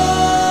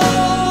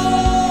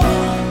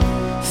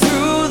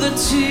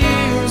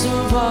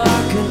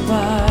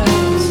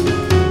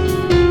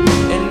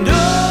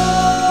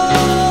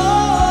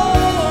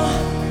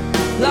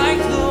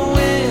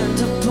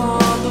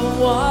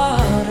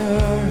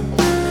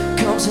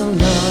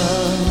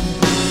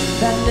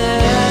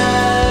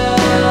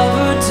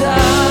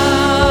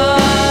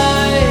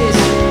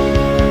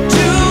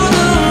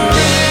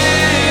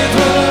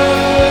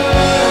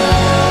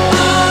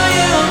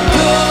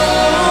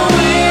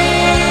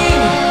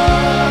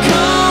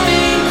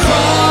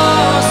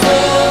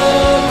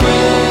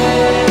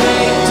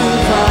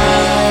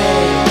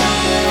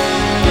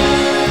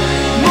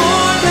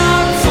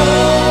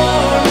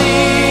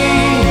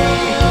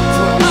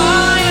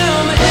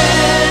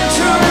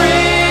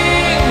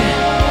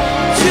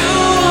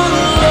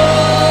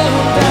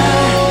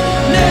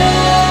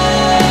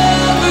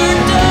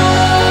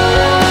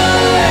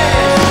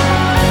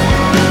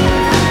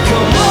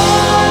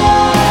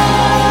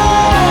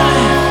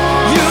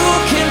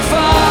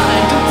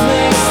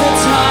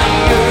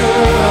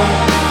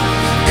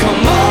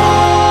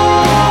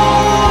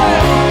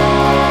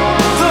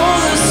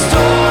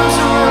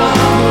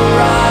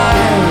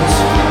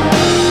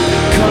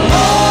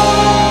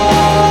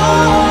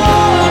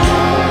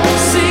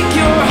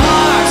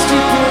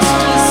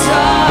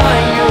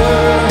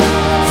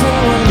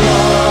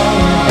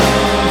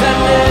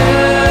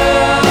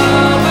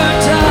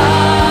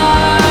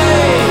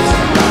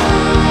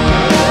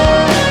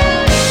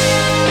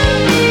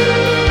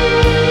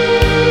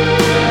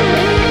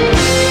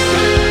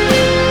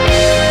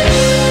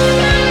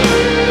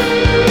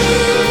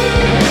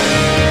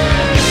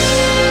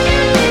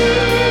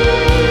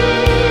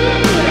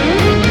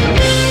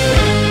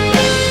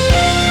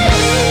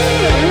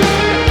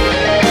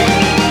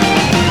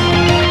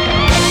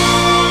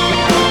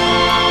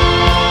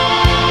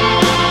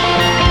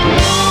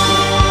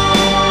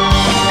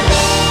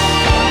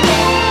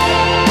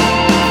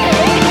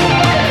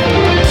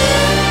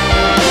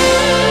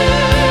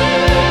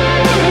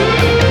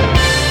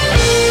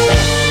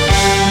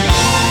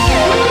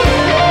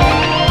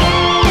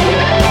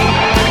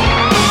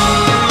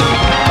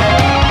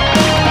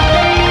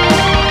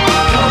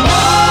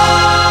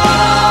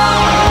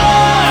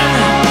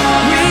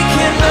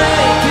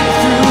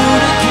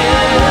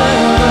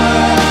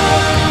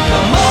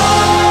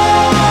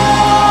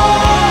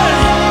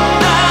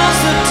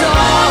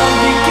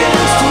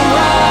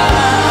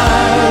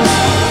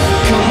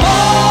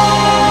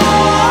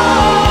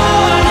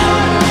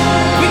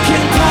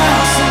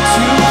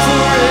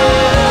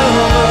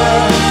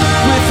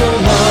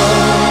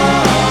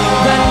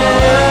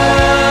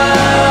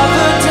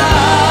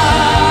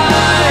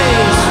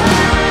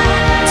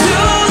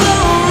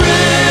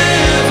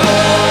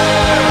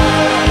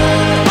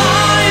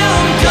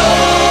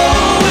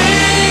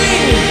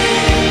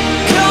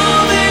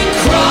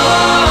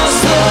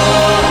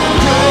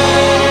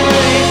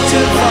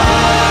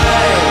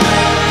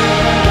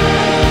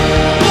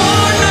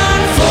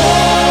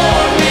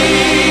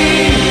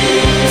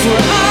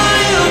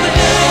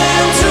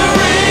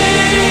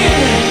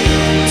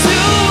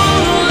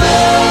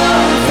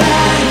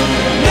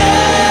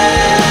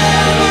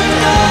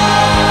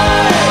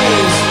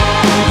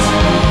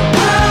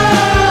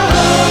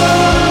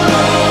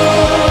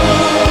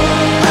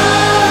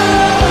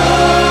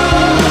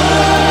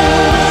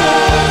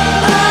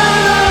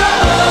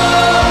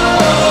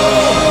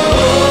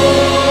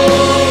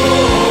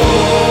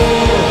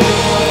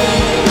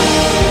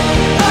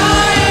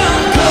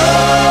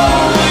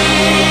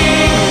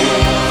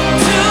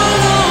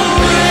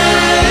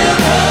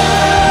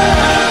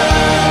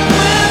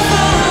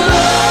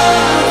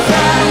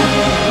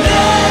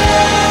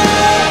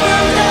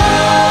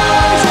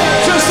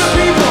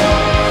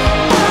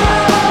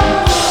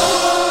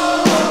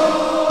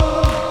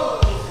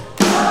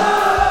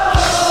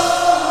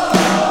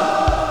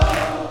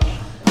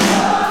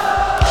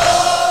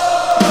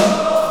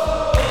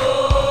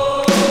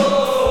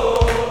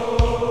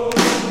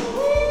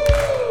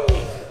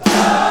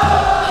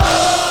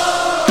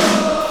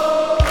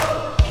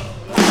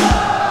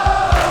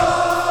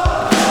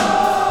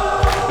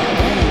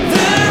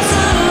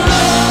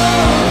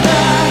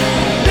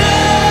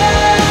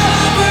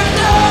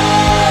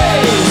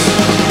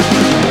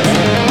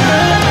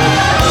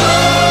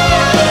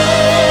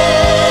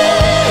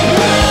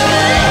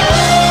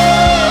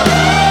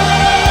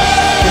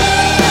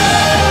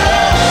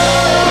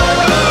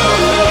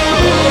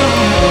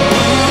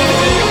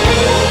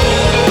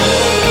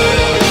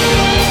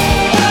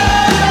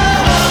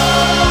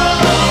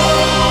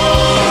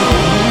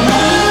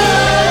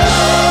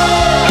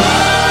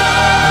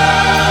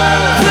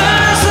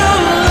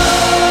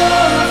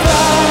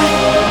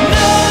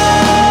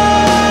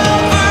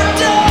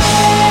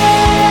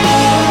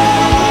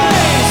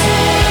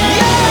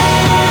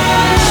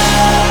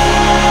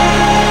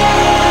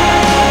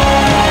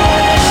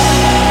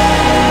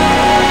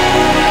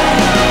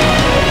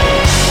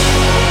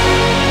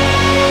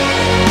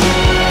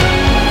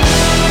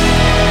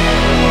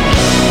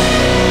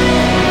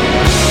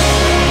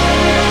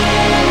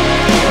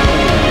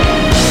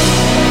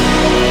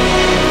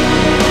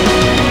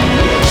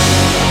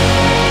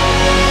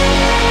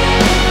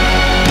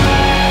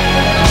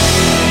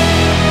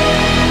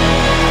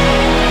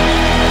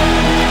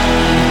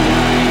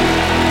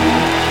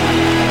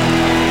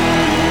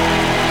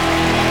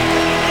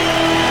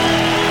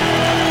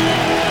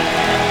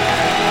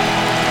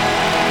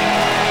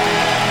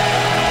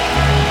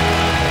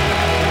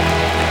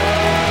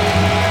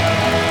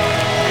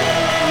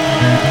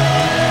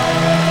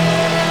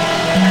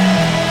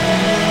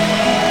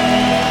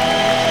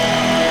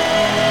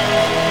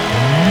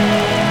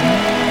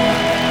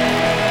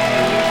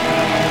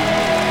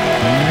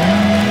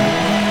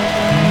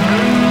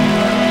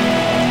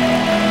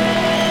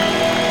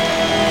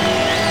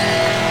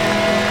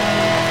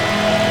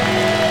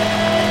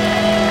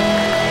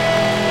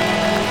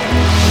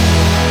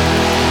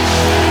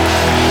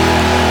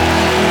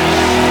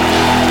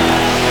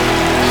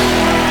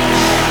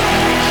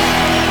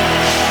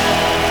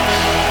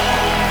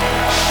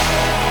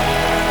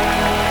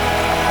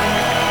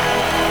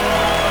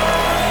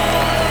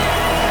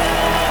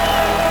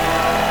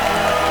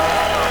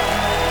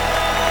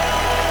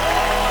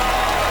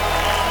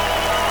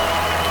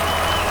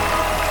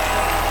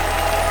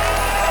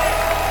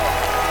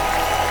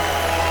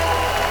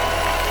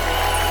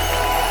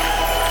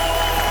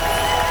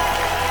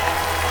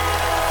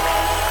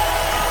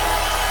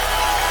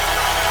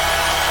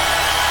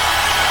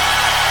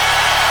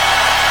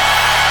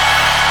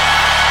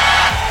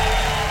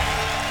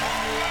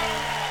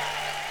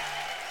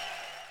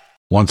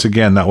Once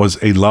again, that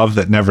was A Love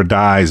That Never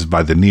Dies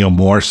by the Neil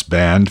Morse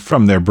Band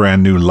from their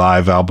brand new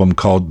live album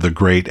called The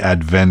Great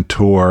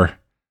Adventure,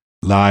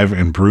 live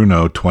in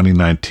Brno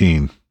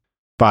 2019.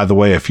 By the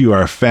way, if you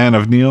are a fan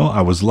of Neil,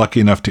 I was lucky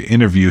enough to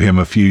interview him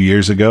a few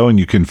years ago, and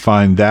you can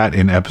find that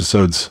in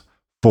episodes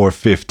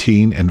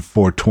 415 and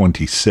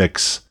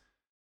 426.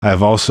 I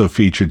have also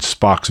featured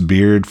Spock's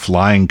Beard,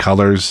 Flying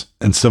Colors,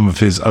 and some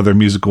of his other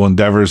musical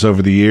endeavors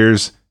over the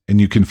years, and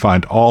you can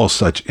find all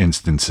such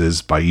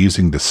instances by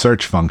using the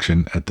search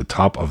function at the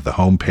top of the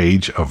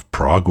homepage of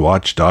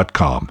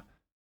progwatch.com.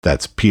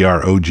 That's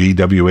PROGWATCH,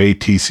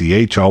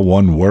 all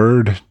one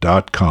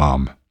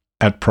word.com.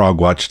 At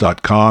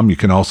progwatch.com, you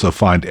can also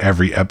find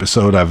every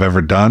episode I've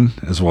ever done,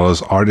 as well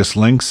as artist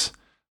links,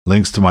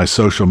 links to my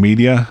social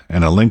media,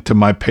 and a link to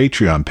my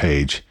Patreon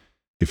page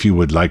if you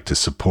would like to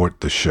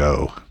support the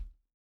show.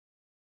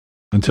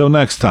 Until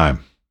next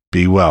time,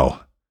 be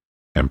well,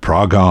 and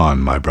prog on,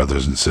 my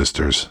brothers and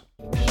sisters.